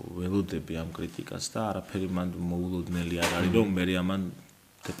ველოდები ამ კრიტიკას და არაფერი მან მოულოდნელი არ არის, რომ მე ამან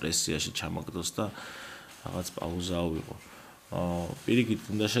დეპრესიაში ჩამაგდოს და რაღაც პაუზა ავიღო. პირიქით,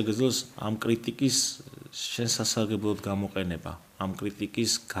 უნდა შეგეძლოს ამ კრიტიკის შენ სასარგებლოდ გამოყენება, ამ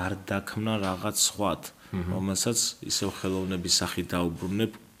კრიტიკის გარდაქმნა რაღაც სხვად, რომელსაც ისევ ხელოვნების სახით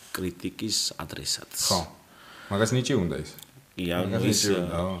დაუბრუნებ კრიტიკის ადრესატს. ხო. მაგას ნიჭი უნდა ის. კი, ანუ ის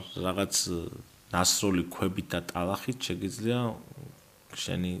რაღაც ნასროლი ქვებით და ტალახით შეგიძლია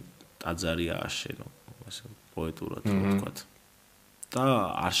შენი ტაძარი ააშენო, ასე პოეტურად ვთქვათ. და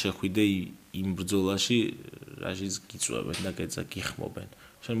არ შეხვიდე იმ ბრძოლაში, რაშიც გიწვევენ და გიხმობენ.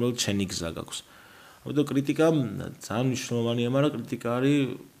 შენ მოდი შენი გზა გაქვს. ამიტომ კრიტიკა ძალიან მნიშვნელოვანია, მაგრამ კრიტიკა არის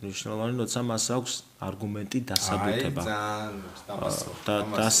მნიშვნელოვანი, როცა მას აქვს არგუმენტი, დასაბუთება. და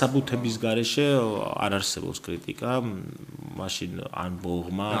დასაბუთების გარეშე არ არსებობს კრიტიკა, მაშინ ან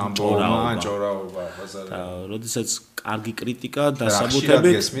ბოღმა, ან ჭორაობა, ბაზარი. და როდესაც კარგი კრიტიკა, დასაბუთები.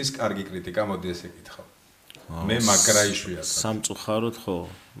 რა გესმის კარგი კრიტიკა, მოდი ესე გითხრა. მე მაგრა იშვიათად. სამწუხაროდ ხო,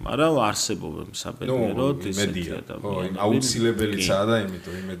 მაგრამ არსებობენ საბედნიეროდ ისეთი ადამიანები. აუცილებელიცაა და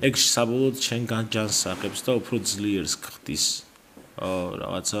იმიტომ იმედი. ეგ საბოლოოდ შენ განჯანსაღებს და უფრო ძლიერს ხდის.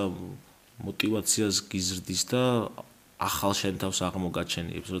 რაღაცა мотивაციას გიზრდის და ახალ შენ თავს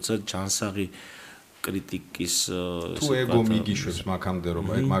აღმოგაჩენიებს, როცა ჯანსაღი კრიტიკის თუ ეგო მიგიშვებს მაგამდე რომ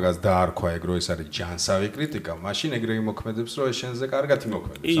ეგ მაგას დაარქვა ეგ რო ეს არის ჯანსაღი კრიტიკა, მაშინ ეგრე იმოქმედებს რომ ეს შენზე კარგად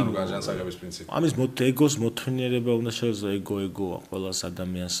იმოქმედებს, ანუ განჯანსაღების პრინციპი. ამის ეგოს მოთმინიერება უნდა შეძლო, ეგოა ყველას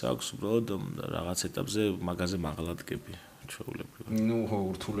ადამიანს აქვს, უბრალოდ რაღაც ეტაპზე მაგაზე მაღლადგები. ნუ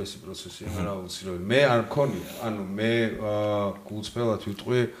ურთულესი პროცესია, რა აუცილებელი. მე არ მქონია, ანუ მე გულწრფელად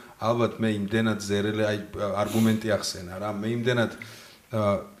ვიტყვი, ალბათ მე იმდენად ზერელი, აი არგუმენტი ახსენა რა, მე იმდენად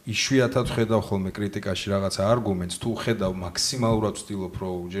იშვიათად ხედავ ხოლმე კრიტიკაში რაღაცა არგუმენტს, თუ ხედავ მაქსიმალურად ვცდილობ,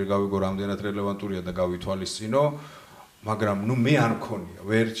 რომ ჯერ გავიგო რამდენად რელევანტურია და გავითვალისწინო, მაგრამ ნუ მე არ მქონია,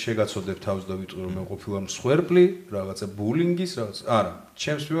 ვერ შეგაცოდებ თავს და ვიტყვი რომ მე ყოფილა მსხვერპლი, რაღაცა ბულინგის, რაღაცა, არა,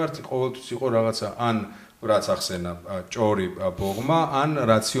 ჩემს მიმართ ყოველთვის იყო რაღაცა ან რაც ახსენა ჭორი ბოღმა, ან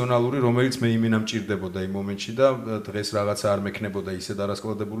რაციონალური, რომელიც მე იმენა მჭირდებოდა იმ მომენტში და დღეს რაღაცა არ მექნებოდა ისე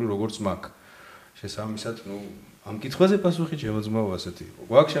დარასკლადებული, როგორც მაგ. შესაბამისად, ნუ ამ კითხვაზე პასუხი შემოძმაო ასეთი იყო.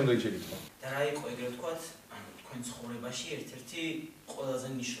 გვაქვს შემდეგი შეკითხვა. და რა იყო ეგრე ვთქვათ, ანუ თქვენ ცხოვრებაში ერთ-ერთი ყველაზე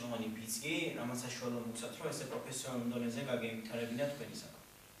მნიშვნელოვანი ფიცი, რამაც საშუალო მოგცათ, რომ ესე პროფესიონალურ დონეზე გაგევითარებინა თქვენი საქმე.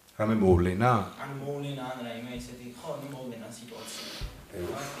 რამე მოვლენა? ანუ მოვლენა, ან რაიმე ესეთი, ხო, ანუ მოვლენა სიტუაცია.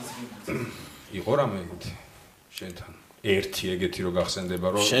 იყო რამე ეგეთი შენთან? ერთი ეგეთი რო გახსენდება,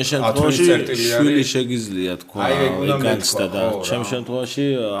 რომ შენ შემთხვევაში შვილი შეგიძლია თქვა, ეგ განცდა და ჩემ შემთხვევაში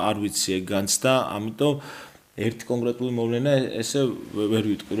არ ვიცი ეგ განცდა, ამიტომ ერთი კონკრეტული მოვლენა ესე ვერ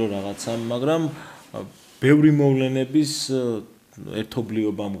ვიტყვი რომ რაღაცა, მაგრამ ბევრი მოვლენების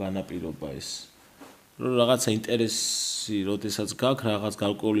ერთობლიობამ განაპირობა ეს. რომ რაღაცა ინტერესი, როდესაც გაქვს რაღაც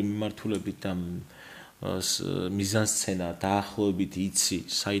გარკვეული მიმართულებით და მიზანსცენა დაახლოებით იცი,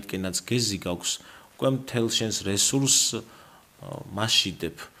 საიდკენაც გეზი გაქვს, უკვე მთელ შენს რესურსს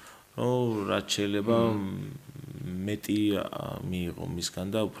მასშიდებ. რომ რაც შეიძლება მეტი მიიღო მისგან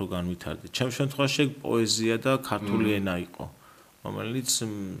და უფრო განვითარდე. ჩემს შემთხვევაში პოეზია და ქართული ენა იყო, რომელიც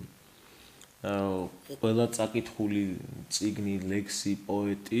ყველა წაკითხული წიგნი, ლექსი,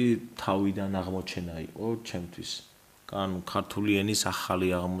 პოეტი თავიდან აღმოჩენა იყო ჩემთვის. ანუ ქართული ენის ახალი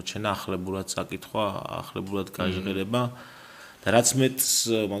აღმოჩენა, ახლებურად წაკითხვა, ახლებურად გაჟღერება და რაც მეც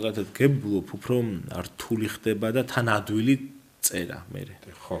მაგალითად გებულობ, უფრო რთული ხდება და თან ადვილი წერა მე.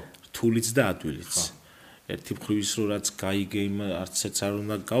 ხო. რთულიც და ადვილიც. ერთი მხრივ ის რომ რაც გაიგე იმ არც ერთ არ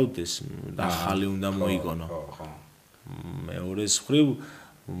უნდა გავდეს, ახალი უნდა მოიგონო. მეორეს მხრივ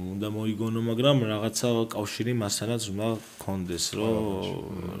უნდა მოიგონო, მაგრამ რაღაცა კავშირი მასთანაც უნდა გქონდეს, რომ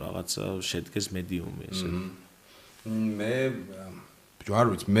რაღაცა შედგეს მედიუმი ესე.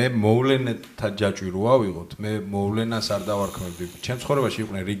 მე მოვლენათა ჯაჭვი რო ავიღოთ, მე მოვლენას არ დავარქმევდი. ჩემს ცხოვრებაში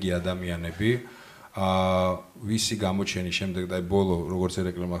იყვნენ რიგი ადამიანები, ვისი გამოჩენის შემდეგ და ბოლო როგორც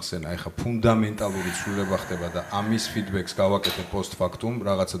ერეკლე მახსენა, ეხა ფუნდამენტალური ცვლილება ხდება და ამის ფიდბექს გავაკეთებ პოსტფაქტუმ,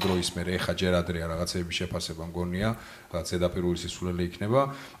 რაღაცა დროის მერე, ეხა ჯერ ადრეა რაღაცეების შეფასება მგონია, რაღაც ზედაპირული სისულელე იქნება,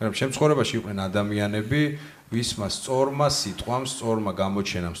 მაგრამ ჩემს ცხოვრებაში იყვნენ ადამიანები, ვისმა სწორმა სიტყვამ, სწორმა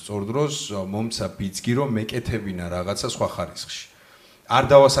გამოჩენამ, სწორ დროს მომცა ბიძგი რომ მეკეთებინა რაღაცა სხვა ხარისხში. არ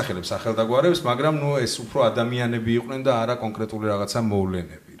დავასახელებ სახელდაგვარებს, მაგრამ ნუ ეს უფრო ადამიანები იყვნენ და არა კონკრეტული რაღაცა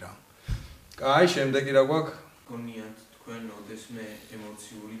მოვლენები რა. აი, შემდეგი რა გვაქვს? გონიათ თქვენ ოდესმე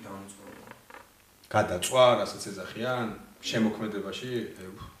ემოციური დამწყრობა. გადაწვა, რასაც ეძახიან, შემოქმედებაში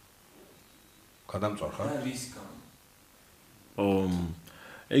გადამწვარ ხარ? რის გამო?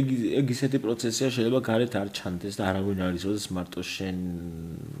 ეგ ისეთი პროცესია შეიძლება გარეთ არ ჩანდეს და არავინ არ იცოდეს, მარტო შენ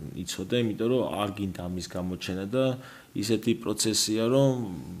იცოდე, იმიტომ რომ არ გინდა ამის გამოჩენა და ისეთი პროცესია, რომ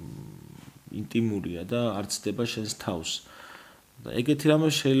ინტიმურია და არ ცდება შენს თავს. და ეგეთი რამე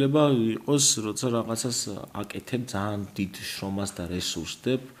შეიძლება იყოს, როცა რაღაცას აკეთებ, ძალიან დიდ შრომას და რესურსს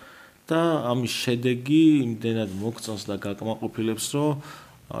დებ და ამის შედეგი იმდენად მოგწონს და გაკმაყოფილებს, რომ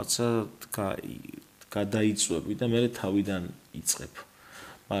რაღაცა გადაიწვევი და მე თავიდან იწყებ.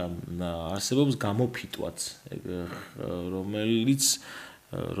 მაგრამ არსებობს გამოფიტვაც,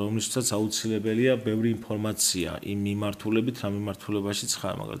 რომლისთვისაც აუცილებელია ბევრი ინფორმაცია იმ მიმართულებით, რა მიმართულებაშიც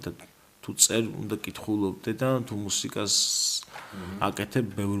ხარ, მაგალითად თუ წერ უნდა კითხულობდე და თუ მუსიკას აკეთებ,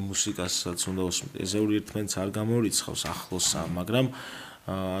 ბევრ მუსიკასაც უნდა უსმენ. ეზეული ერთმანეთს არ გამორიცხავს ახლოსა, მაგრამ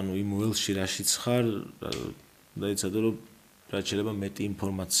ანუ იმ ველში რაშიც ხარ, დაიცადე რომ რაც შეიძლება მეტი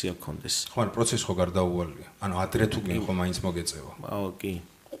ინფორმაცია გქონდეს. ხო, ანუ პროცესი ხო გარდაუვალია. ანუ ადრე თუ გინდა ხო მაინც მოგეწევა. კი.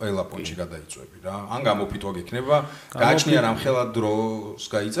 ყველა პონჩი გადაიწვევი რა. ან გამოფიტვა გექნება, გააჩნია რამხელა დროს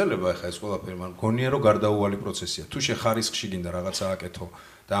გაიწელება ახლა ეს ყველაფერი, მაგრამ გონია რომ გარდაუვალი პროცესია. თუ შეხარისხში გინდა რაღაცა აკეთო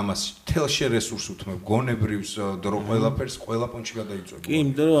და ამას თელში რესურს უთმებ, გონებრივს დრო ყველაფერს ყველა პონჩი გადაიწვევი. კი,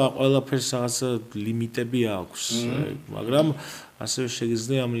 იმიტომ რომ ყველაფერს რაღაცა ლიმიტები აქვს, მაგრამ ასევე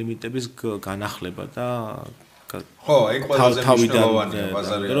შეგიძლია ამ ლიმიტების განახლება და ხო, ეგ ყველაზე მნიშვნელოვანია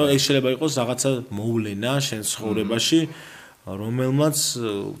ბაზარია. რომ ეს შეიძლება იყოს რაღაცა მოვლენა შენ ცხოვრებაში, რომელმაც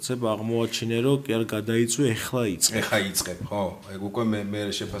უცებ აღმოაჩინე, რომ კი არ გადაიწვე, ეხლა იწყებ. ეხლა იწყებ, ხო? ეგ უკვე მე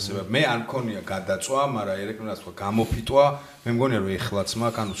შეფასება. მე არ მქონია გადაწვა, მაგრამ ერეკლეას თქვა გამოფიტვა, მე მგონია რომ ეხლაც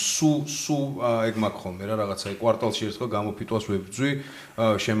მაქვს, ანუ სუ ეგ მაქვს ხოლმე რა რაღაცა კვარტალში ერთხელ გამოფიტვას ვებძვი,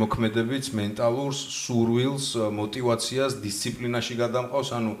 შემოქმედებიც, მენტალურს, სურვილს, мотиваციას, დისციპლინაში გადამყავს,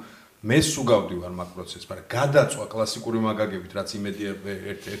 ანუ მე სულ გავდივარ მაგ პროცესს, მაგრამ გადაწვა კლასიკური მაგაგებით, რაც იმედია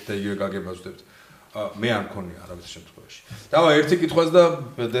ერთ და იგივე გაგებას ვდებთ. მე არ მქონია არავის შემთხვევაში. დავა ერთი კითხვას და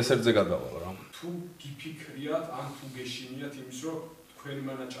დესერტზე გადავალ რა. თუ გიფიქრიათ, ან თუ გეშინიათ იმის, რომ თქვენი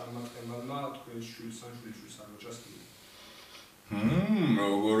მანაჭარმა ტემალმა თქვენი შვილს ან შვილიშვილს არ მოჭასდია.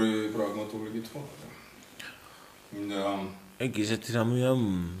 როგორი პრაგმატული კითხვა. ეგ ისეთი რამეა,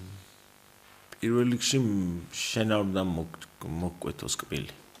 პირველ რიგში შენ არ უნდა მოგკვეთოს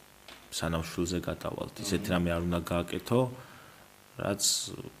კბილი. სანამ შვილზე გადავალთ, ისეთი რამე არ უნდა გააკეთო, რაც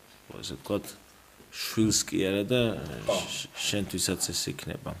ესე ვთქვათ, შვილს კი არა და შენთვისაც ეს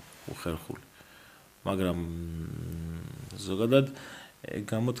იქნება უხერხული. მაგრამ ზოგადად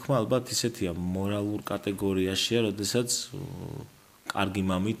გამოთქმა ალბათ ისეთია მორალურ კატეგორიაშია, როდესაც კარგი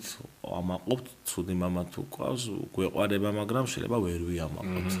მამით ამაყობთ, ცუდი მამა თუ ყავს, გვეყარება, მაგრამ შეიძლება ვერ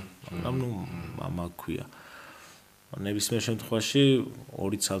ვიამაყობთ. მაგრამ ნუ მამა ქვია. ნებისმიერ შემთხვევაში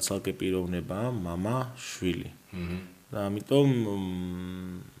ორი ცალ-ცალკე პიროვნებაა, მამა, შვილი. და ამიტომ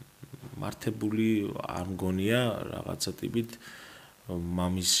მართებული არ მგონია რაღაცა ტიპით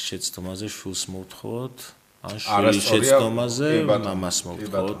მამის შეცდომაზე შვილს მოვთხოვოთ, ან შვილის შეცდომაზე მამას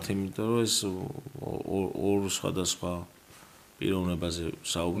მოვთხოვოთ, იმიტომ რომ ეს ორ სხვადასხვა პიროვნებაზე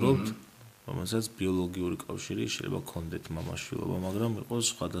საუბრობთ რომელსაც ბიოლოგიური კავშირი შეიძლება ქონდეთ მამაშვილობა, მაგრამ იყოს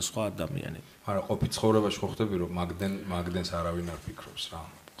სხვადასხვა ადამიანები. არა, ყოფი ცხოვრებაში ხო ხდები რომ მაგდენს არავინ არ ფიქრობს რა.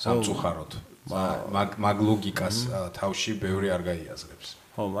 სამწუხაროდ. მაგ ლოგიკას თავში ბევრი არ გაიაზრებს.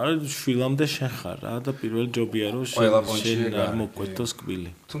 ხო, მაგრამ შვილამდე შენ ხარ რა და პირველი ჯობია რომ შენ არ მოკვეთოს კბილი.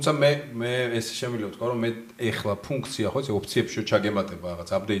 თუმცა მე ესე შემიძლია ვთქვა რომ მე ეხლა ფუნქცია ხო ეს ოფციებში ჩაგემატება რაღაც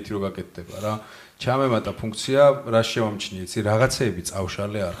აპდეიტი რო გაკეთდება რა. ჩამემატა ფუნქცია რა შევამჩნიე იცი რაღაცეები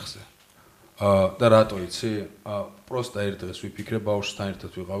წავშალე არხზე. და რატო იცი? პროსტა ერთ დღეს ვიფიქრე ბავშვთან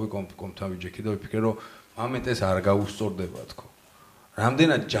ერთად ვიყავი კომპთან ვიჯექი და ვიფიქრე რომ მამეთ ეს არ გაუსწორდება თქო.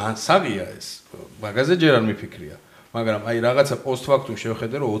 რამდენად ჯანსაღია ეს? მაგაზე ჯერ არ მიფიქრია. მაგრამ აი რაღაცა პოსტფაქტუმ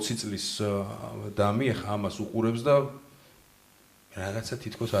შევხედე რომ 20 წლის დამი ახლა ამას უყურებს და რაღაცა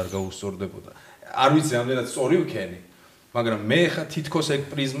თითქოს არ გაუსწორდებოდა. არ ვიცი რამდენად სწორი ვქენი, მაგრამ მე ხა თითქოს ეგ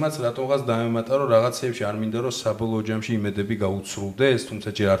პრიზმაც რატომღაც დამემატა რომ რაღაცეებში არ მინდა რომ საბოლოო ჯამში იმედები გაუცრულდეს, თუმცა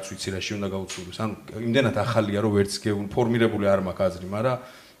ჯერ არც ვიცი რაში უნდა გაუცრულდეს. ანუ იმდენად ახალია რომ ვერც ფორმირებული არ მაქვს აზრი, მაგრამ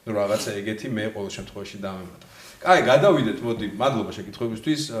რაღაცა ეგეთი მე ყოველ შემთხვევაში დამემატა. კაი, გადავიდეთ, მოდი, მადლობა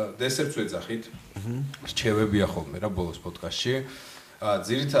შეკითხვებისთვის. დესერტს ვეძახით. რჩევებია ხოლმე რა ბოლოს პოდკასტში.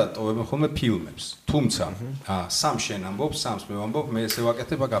 ძირითადად ტოვებენ ხოლმე ფილმებს. თუმცა, სამ შენ ამბობ, სამს მე ვამბობ, მე ესე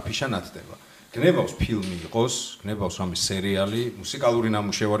ვაკეთებ, აქ აფიშა ნათდება. გნებავს ფილმი იყოს, გნებავს რამე სერიალი, მუსიკალური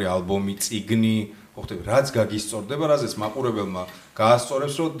ნამუშევარი, ალბომი, წიგნი, ხო ხტები, რაც გაგისწორდება, რაზეც მაყურებელმა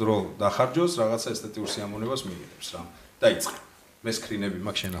გაასწორებს, რომ დრო დახარჯოს, რაღაცა ესთეტიურ სიამოვნებას მიიღებს რა. დაიწყე. მე სკრინები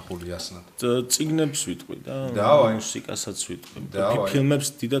მაქვს შენახული ასნად. წიგნებს ვიტყვი და მუსიკასაც ვიტყვი. ფილმებს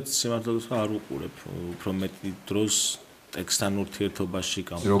დიდად სიმართლეს არ უყურებ, უფრო მეტი დროს ტექსტთან ურთიერთობაში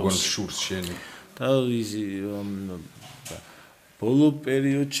გამოს. როგორ შურს შენი? და ბოლო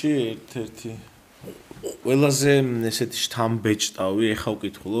პერიოდში ერთ-ერთი ყველაზე ესეთი შთამბეჭდავი ეხა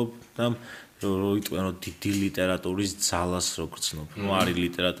ვკითხულობ და რო იტყვიან რომ დიდი ლიტერატურის ძალას რო გრძნობ. ნუ არის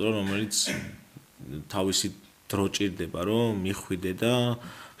ლიტერატურა, რომელიც თავისი დრო ჭირდება რომ მიხვიდე და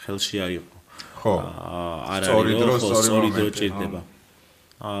ხელში აიღო. ხო. არ არის რომ სწორი დრო ჭირდება.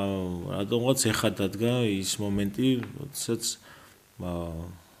 რადგანაც ეხა დადგა ის მომენტი, როდესაც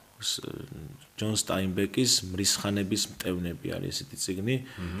ჯონ სტაინბეკის მრისხანების მტევნები არის ესეთი წიგნი,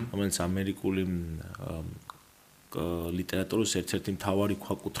 რომელიც ამერიკული ლიტერატურის ერთ-ერთი მთავარი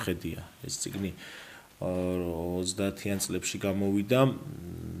ქვაკუთხედია. ეს წიგნი 30-იან წლებში გამოვიდა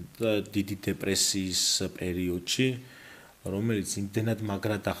და დიდი დეპრესიის პერიოდში, რომელიც იმდენად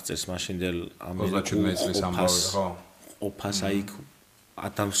მაგრად აღწერს მაშინდელ ამერიკულ ოფას აიქ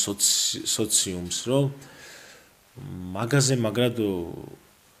ადამ სოციუმს, რომ მაგაზე მაგრად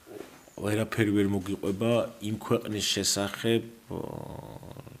ვერაფერი ვერ მოგიყვება იმ ქვეყნის შესახებ,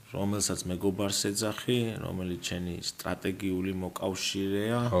 რომელსაც მეგობარს ეძახი, რომელიც შენი სტრატეგიული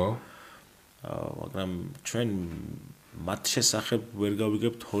მოკავშირეა. ხო. მაგრამ ჩვენ მათ შესახებ ვერ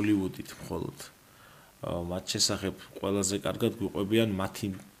გავიგებთ ჰოლივუდით მხოლოდ. მათ შესახებ ყველაზე კარგად გვიყვებიან მათი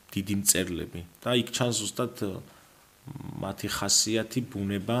დიდი მწერლები და იქ ჩანს ზუსტად მათი ხასიათი,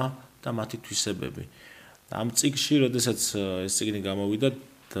 ბუნება და მათი თვისებები. ამ წიგნში, როდესაც ეს წიგნი გამოვიდა,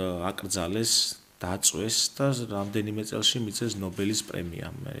 აკრძალეს, დაწვეს და რამდენიმე წელში მიწეს ნობელის პრემია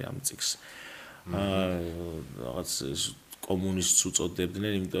ამ წიგნს. რაღაც კომუნისტს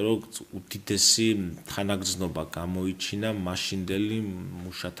უწოდებდნენ, იმიტომ რომ უდიდესი თანაგრძნობა გამოიჩინა მაშინდელი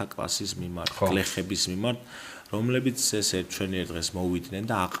მუშათა კლასის მიმართ, გლეხების მიმართ, რომლებიც ეს ჩვენი დღეს მოვიდნენ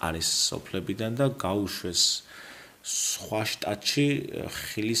და აყარეს სოფლებიდან და გაუშვეს სხვა შტატში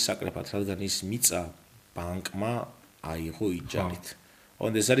ხილის საკრეფად, რადგან ის მიწა ბანკმა აიღო იჯარით.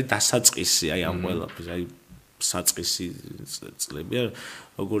 ოღონდ ეს არის დასაწყისი, აი ამ ყველაფრის, აი საწყისი წლებია,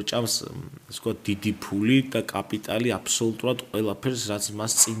 როგორ ჭამს, ასე ვთქვათ, დიდი ფული და კაპიტალი აბსოლუტურად ყველაფერს, რაც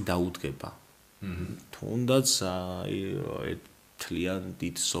მას წინ დაუდგება. თუნდაც აი თლიან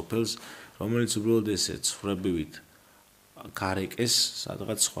დიდ სოფელს, რომელიც უბრალოდ ესე ცხრებივით გარეკეს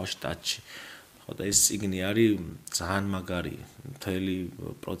სადღაც სხვა შტატში. ხო და ეს წიგნი არის ძალიან მაგარი, მთელი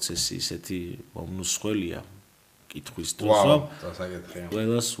პროცესი ისეთი მომნუსხველია კითხვის დროს, რომ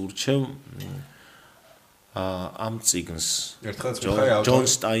ყველას ურჩევ ამ წიგნს. ჯონ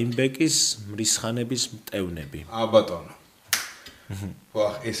სტაინბეკის მრისხანების მტევნები. ბატონო.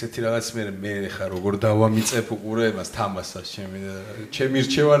 ვახ, ესეთი რაღაც მე ხა როგორ დავამიწებ უყურე მას თამასას ჩემი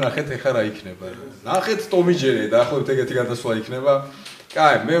რჩევა ნახეთ ეხა რა იქნება. ნახეთ ტომი ჯერე დაახლოებით ეგეთი გადასვლა იქნება.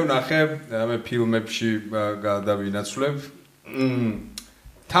 კაი, მე ვნახე მე ფილმებში გადავინაცვლებ.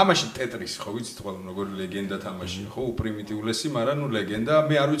 თამაში ტეტრისი, ხო ვიცით ყველამ როგორი ლეგენდა თამაში, ხო, უპრიმიტიულესი, მაგრამ ნუ ლეგენდა.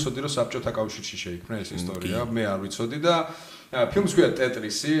 მე არ ვიცოდი რომ საბჭოთა კავშირში შეიქმნა ეს ისტორია, მე არ ვიცოდი და ფილმს ქვია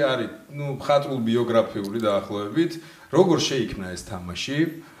ტეტრისი, არის ნუ მხატვრულ ბიოგრაფიული დაახლოებით, როგორ შეიქმნა ეს თამაში.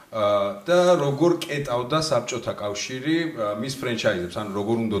 და როგორ კეტავდა საბჭოთა კავშირი მის ფრენჩაიზებს, ანუ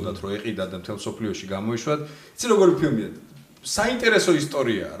როგორ უნდათ რომ ეყიდა და მთელ სოფლიოში გამოიშვათ. იცი როგორი ფილმია? საინტერესო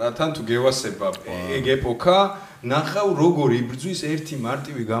ისტორიაა რა, თან თუ გევასება ეგ ეპოქა, ნახავ როგორ იბრძვის ერთი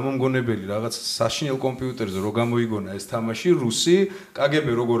მარტივი გამომგონებელი რაღაც საშინელ კომპიუტერზე რო გამოიგონა ეს თამაში რუსი, კგბ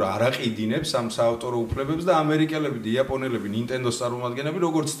როგორ არაყიდინებს ამ საავტორო უფლებებს და ამერიკელები და იაპონელები Nintendo-ს წარმომადგენლები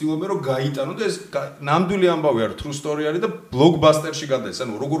როგორ ცდილობენ რომ გაიტანონ და ეს ნამდვილი ამბავი არის, true story არის და ბლოკბასტერში გადაეს,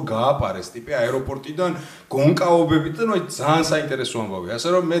 ანუ როგორ გააპარეს ტიპი აეროპორტიდან გონკაობებით და ნუ ძალიან საინტერესო ამბავია. ასე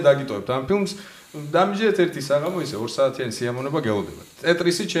რომ მე დაგიტოვებთ ამ ფილმს დამიჯერეთ ერთი საღამო ისე 2 საათიანი სიამოვნება გელოდება.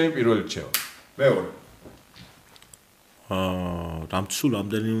 ტეტრისი ჩემი პირველი რჩევა. მეორე. რამცუ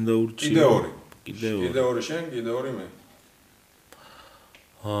რამდენი უნდა ურჩიო? კიდე ორი შენ, კიდე ორი მე.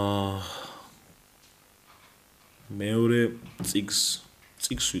 მეორე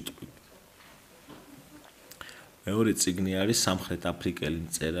წიგს ვიტყვი. მეორე წიგნი არის სამხრეთ აფრიკელი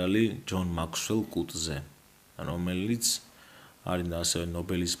მწერალი ჯონ მაქსველ კუტზე, რომელიც არის ასევე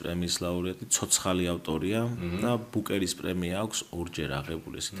ნობელის პრემიის ლაურეატი, ცოცხალი ავტორია და ბუკერის პრემია აქვს ორჯერ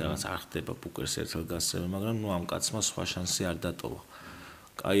აღებული. ესეთ რაღაც არ ხდება ბუკერს ერთხელ გასცემა, მაგრამ ნუ ამ კაცმა სხვა შანსი არ დატოვა.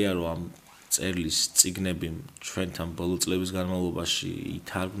 კაია რომ ამ წერლის წიგნები ჩვენთან ბოლო წლების განმავლობაში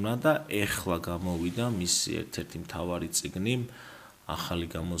ითარგმნა და ეხლა გამოვიდა მისი ერთ-ერთი მთავარი წიგნი, ახალი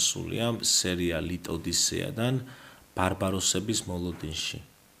გამოსულია სერია ლიტოდისეადან ბარბაროსების მოლოდინში.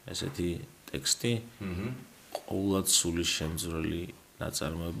 ესეთი ტექსტი ყოვლად სული შემძვრელი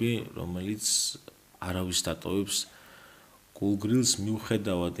ნაწარმოები, რომელიც არავის დატოვებს გულგრილს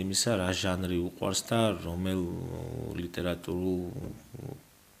მიუხედავად იმისა, რა ჟანრი უყვარს და რომელ ლიტერატურულ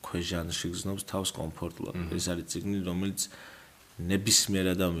ქვეჟანრში გზნობს თავს კომფორტულად. ეს არის წიგნი, რომელიც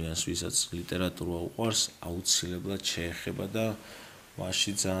ნებისმიერ ადამიანს, ვისაც ლიტერატურა უყვარს, აუცილებლად შეეხება და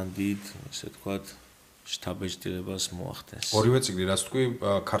მასში ძალიან დიდ, ესე ვთქვათ, შთაბეჭდილებას მოახდენს. ორივე წიგნი, რაც თქვი,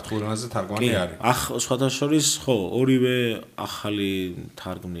 ქართულ ენაზე თარგმანი არის. სხვათა შორის, ხო, ორივე ახალი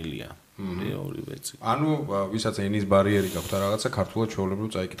თარგმნილია. ორივე წიგნი. ანუ ვისაც ენის ბარიერი გაქვთ რაღაცა ქართულად ჩვეულებრივ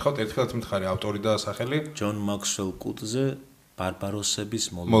წაიკითხავთ, ერთხელაც მითხარი ავტორი და სახელი? ჯონ მაქსველ კუტზე ბარბაროსების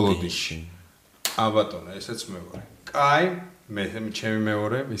მოლოდინში. აბატონო, ესეც მეორე. კაი, მე ჩემი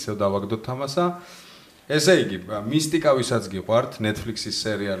მეორე, ისევ დავაგდოთ თამასა. ესე იგი, მისტიკა ვისაც გიყვართ, Netflix-ის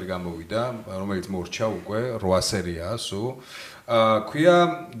სერიალი გამოვიდა, რომელიც მორჩა უკვე 8 სერიაა სულ. ქვია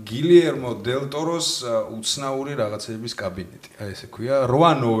გილიერმო დელ ტოროს უცნაური რაღაცების კაბინეტი. აი ესე ქვია,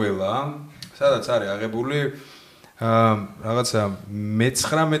 8 ნოველა, სადაც არის აღებული რაღაცა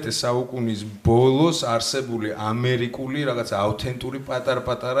მე-19 საუკუნის ბოლოს არსებული ამერიკული რაღაცა აუთენტური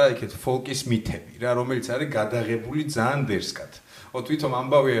პატარ-პატარა იქეთ ფოლკის მითები რა, რომელიც არის გადაღებული ძალიან დერსკად. თვითონ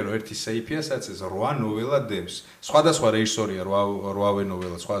ამბავია რომ ერთი სეიფია, სადაც ეს 8 ნოველა დევს. სხვადასხვა რეჟისორია 8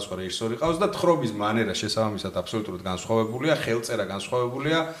 ნოველა, სხვადასხვა რეჟისორი ყავს და თხრობის მანერა შესაბამისად აბსოლუტურად განსხვავებულია, ხელწერა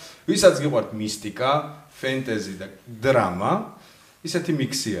განსხვავებულია. ვისაც გიყვართ მისტიკა, ფენტეზი და დრამა, ისეთი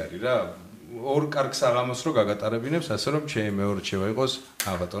მიქსი არის რა. ორ კარგ საღამოს რო გაგატარებინებს, ასე რომ ჩემი მეორე რჩევა იყოს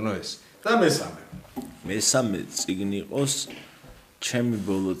აბატონო ეს. და მესამე წიგნი იყოს ჩემი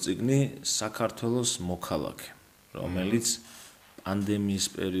ბოლო წიგნი საქართველოს მოქალაქე, რომელიც პანდემიის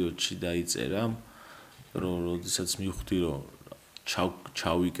პერიოდში დაიწერა, როდესაც მივხვდი, რომ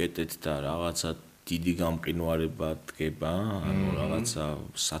ჩავიკეტეთ და რაღაცა დიდი გამყინვარება დგება, ანუ რაღაცა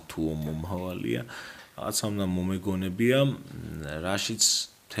სათუო მომავალია, რაღაცა უნდა მომეგონებია, რაშიც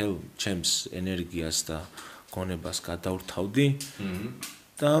მთელ ჩემს ენერგიას და გონებას გადავრთავდი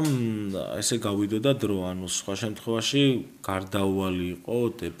და ესე გავიდოდა დრო, ანუ სხვა შემთხვევაში გარდაუვალი იყო,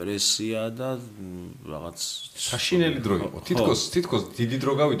 დეპრესია და რაღაც საშინელი დრო იყო. თითქოს დიდი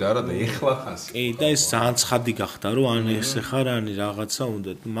დრო გავიდა არა და ეხლა ხანს. კი, და ეს ძალიან ცხადი გახდა, რომ ან ესე ხარ, ან რაღაცა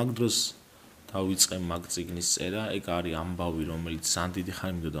უნდა. მაგ დროს დავიწყე მაგ წიგნის წერა, ეგ არის ამბავი, რომელიც ძალიან დიდი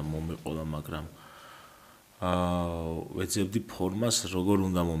ხანი მინდოდა მომეყოლა, მაგრამ ვეძებდი ფორმას როგორ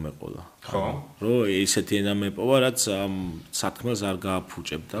უნდა მომეყოლა. ხო. რომ ისეთი ენა მეპოვა, რაც ამ სათქმელს არ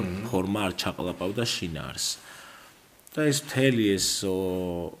გააფუჭებდა, ფორმა არ ჩაყლაპავდა შინაარს. და ეს მთელი ეს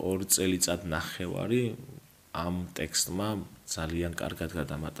 2 წელიწად ნახევარი ამ ტექსტმა ძალიან კარგად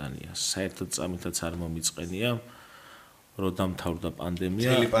გადამატანია. საერთოდ წამითაც არ მომიწყენია, რომ დამთავრდა პანდემია.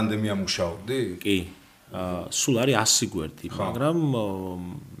 მთელი პანდემია მუშაობდი? კი. სულ არის 100 გვერდი, მაგრამ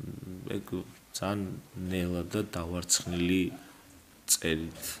ეგ ძალიან ნელა და დავარცხნილი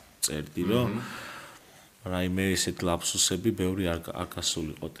წერდი, რომ რაიმე ესეთ ლაფსუსები ბევრი არ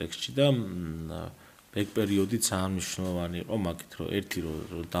გასულიყო ტექსტში და ეგ პერიოდი ძალიან მნიშვნელოვანი იყო მაგით, რომ ერთი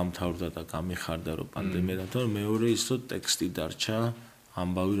რომ დამთავრდა და გამიხარდა, რომ პანდემია დამთავრდა, მეორე ის რომ ტექსტი დარჩა,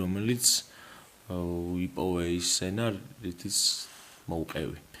 ამბავი, რომელიც იპოვე ის სცენა, რითიც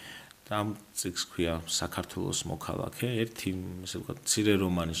მოვყევი. და ამ წიგნს ქვია საქართველოს მოქალაქე. ერთი, ესე ვთქვათ, მცირე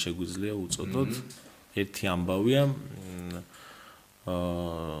რომანი შეგვიძლია უწოდოთ. ერთი ამბავია,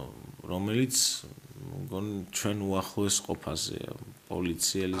 რომელიც მგონი ჩვენ უახლოეს ყოფაზეა,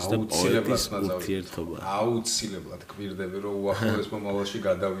 პოლიციელის და პოეტის ურთიერთობა. აუცილებლად გვირდები, რომ უახლოეს მომავალში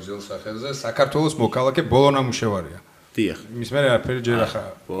გადავიზელ სახელზე საქართველოს მოქალაქე ბოლო ნამუშევარია. დიახ. მის მერე არაფერი ჯერ ახლა.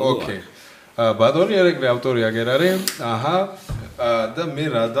 ოკეი. ბადონი ერეკლე ავტორი აგერ არის. აჰა. და მე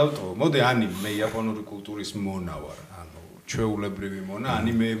რა დავტოვო? მოდი ანიმე იაპონური კულტურის მონა ვარ. ჩვეულებრივი მონა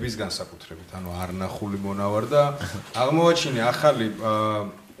ანიმეების განსაკუთრებით, არნახული მონა ვარ და აღმოვაჩინე ახალი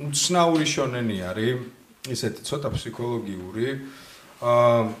უცნაური შონენი არის, ისეთი ცოტა ფსიქოლოგიური.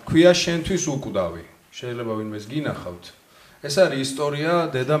 ქვია შენთვის უკვდავი. შეიძლება ვინმეს გინახავთ. ეს არის ისტორია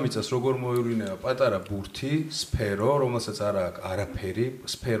დედამიწას როგორ მოევლინება პატარა ბურთი, სფერო, რომელსაც არ აქვს არაფერი,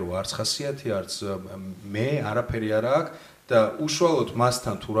 სფერო არც ხასიათი, არც მე არაფერი არ აქვს. და უშუალოდ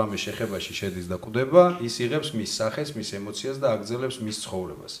მასთან თუ რამე შეხებაში შედის და კვდება, ის იღებს მის სახეს, მის ემოციას და აგრძელებს მის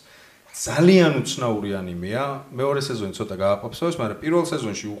ცხოვრებას. ძალიან უცნაური ანიმეა. მეორე სეზონი ცოტა გააყოფსავებს, მაგრამ პირველ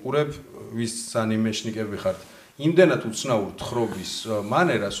სეზონში უყურებ, ვის ანიმეშნიკები ხართ, იმდენად უცნაურ თხრობის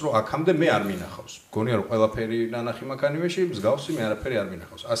მანერას, რომ აქამდე მე არ მინახავს. მგონია რომ ყველაფერი ნანახი მაქვს ანიმეში, მსგავსი მე არაფერი არ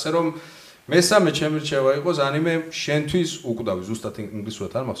მინახავს. ასე რომ მესამე ჩემი რჩევა იყოს ანიმე შენთვის უკვდავი. ზუსტად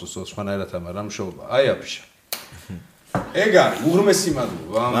ინგლისურად არ მახსოვს, სხვანაირად ამარ რამ შოვა. აი აფშა. ეგ არის უღრმესი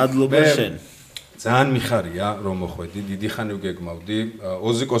მადლობა. მადლობა შენ. ძალიან მიხარია რომ მოხვედი, დიდი ხანი ვგეგმავდი.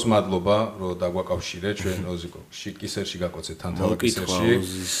 ოზიკოს მადლობა რომ დაგვაკავშირე ჩვენ ოზიკო. კისერში გაკოცეთ თანთავა კისერში.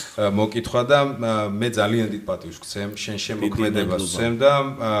 მოკითხვა და მე ძალიან დიდ პატივს ვქცემ შენ შემოქმედებას ვცემ და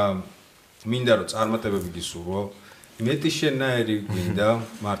მინდა რომ წარმატებები გისურვო. მეტი შენაერი გვინდა,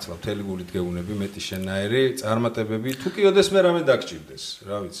 მართლა მთელი გულით გეუბნები, მეტი შენაერი წარმატებები, თუ კი ოდეს მე რამე დაგჭირდეს,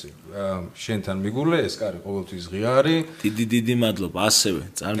 რა ვიცი. შენთან მიგულე, ეს კარი ყოველთვის ღია არის. დიდი მადლობა, ასევე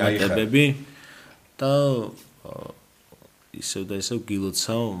წარმატებები და ისევ და ისევ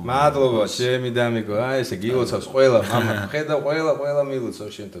გილოცავ. მადლობა, ჩემი დამიგო. აი ესე გილოცავს ყველა, მამა, ხედავ ყველა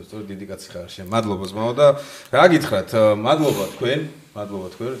მილოცავს შენთან, თორე დიდი კაცი ხარ შენ. მადლობა ზმაო და რა გითხრათ, მადლობა თქვენ. მადლობა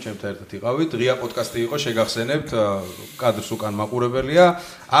თქვენ, რომ ჩემთან ერთად იყავით. ღია პოდკასტი იყო, შეგახსენებთ, კადრს უკან მაყურებელია.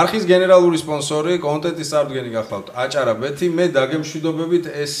 არხის გენერალური სპონსორი, კონტენტის წარდგენი გახლავთ აჭარა ბეთი, მე დაგემშვიდობებით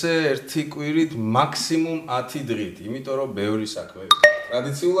ესე ერთი კვირით მაქსიმუმ 10 დღით, იმიტომ რომ ბევრი საქმე.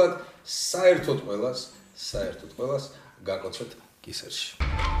 ტრადიციულად საერთოდ ყველას გაკოცეთ კისერში.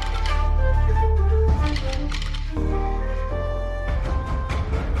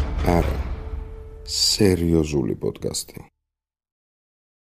 არა, სერიოზული პოდკასტი.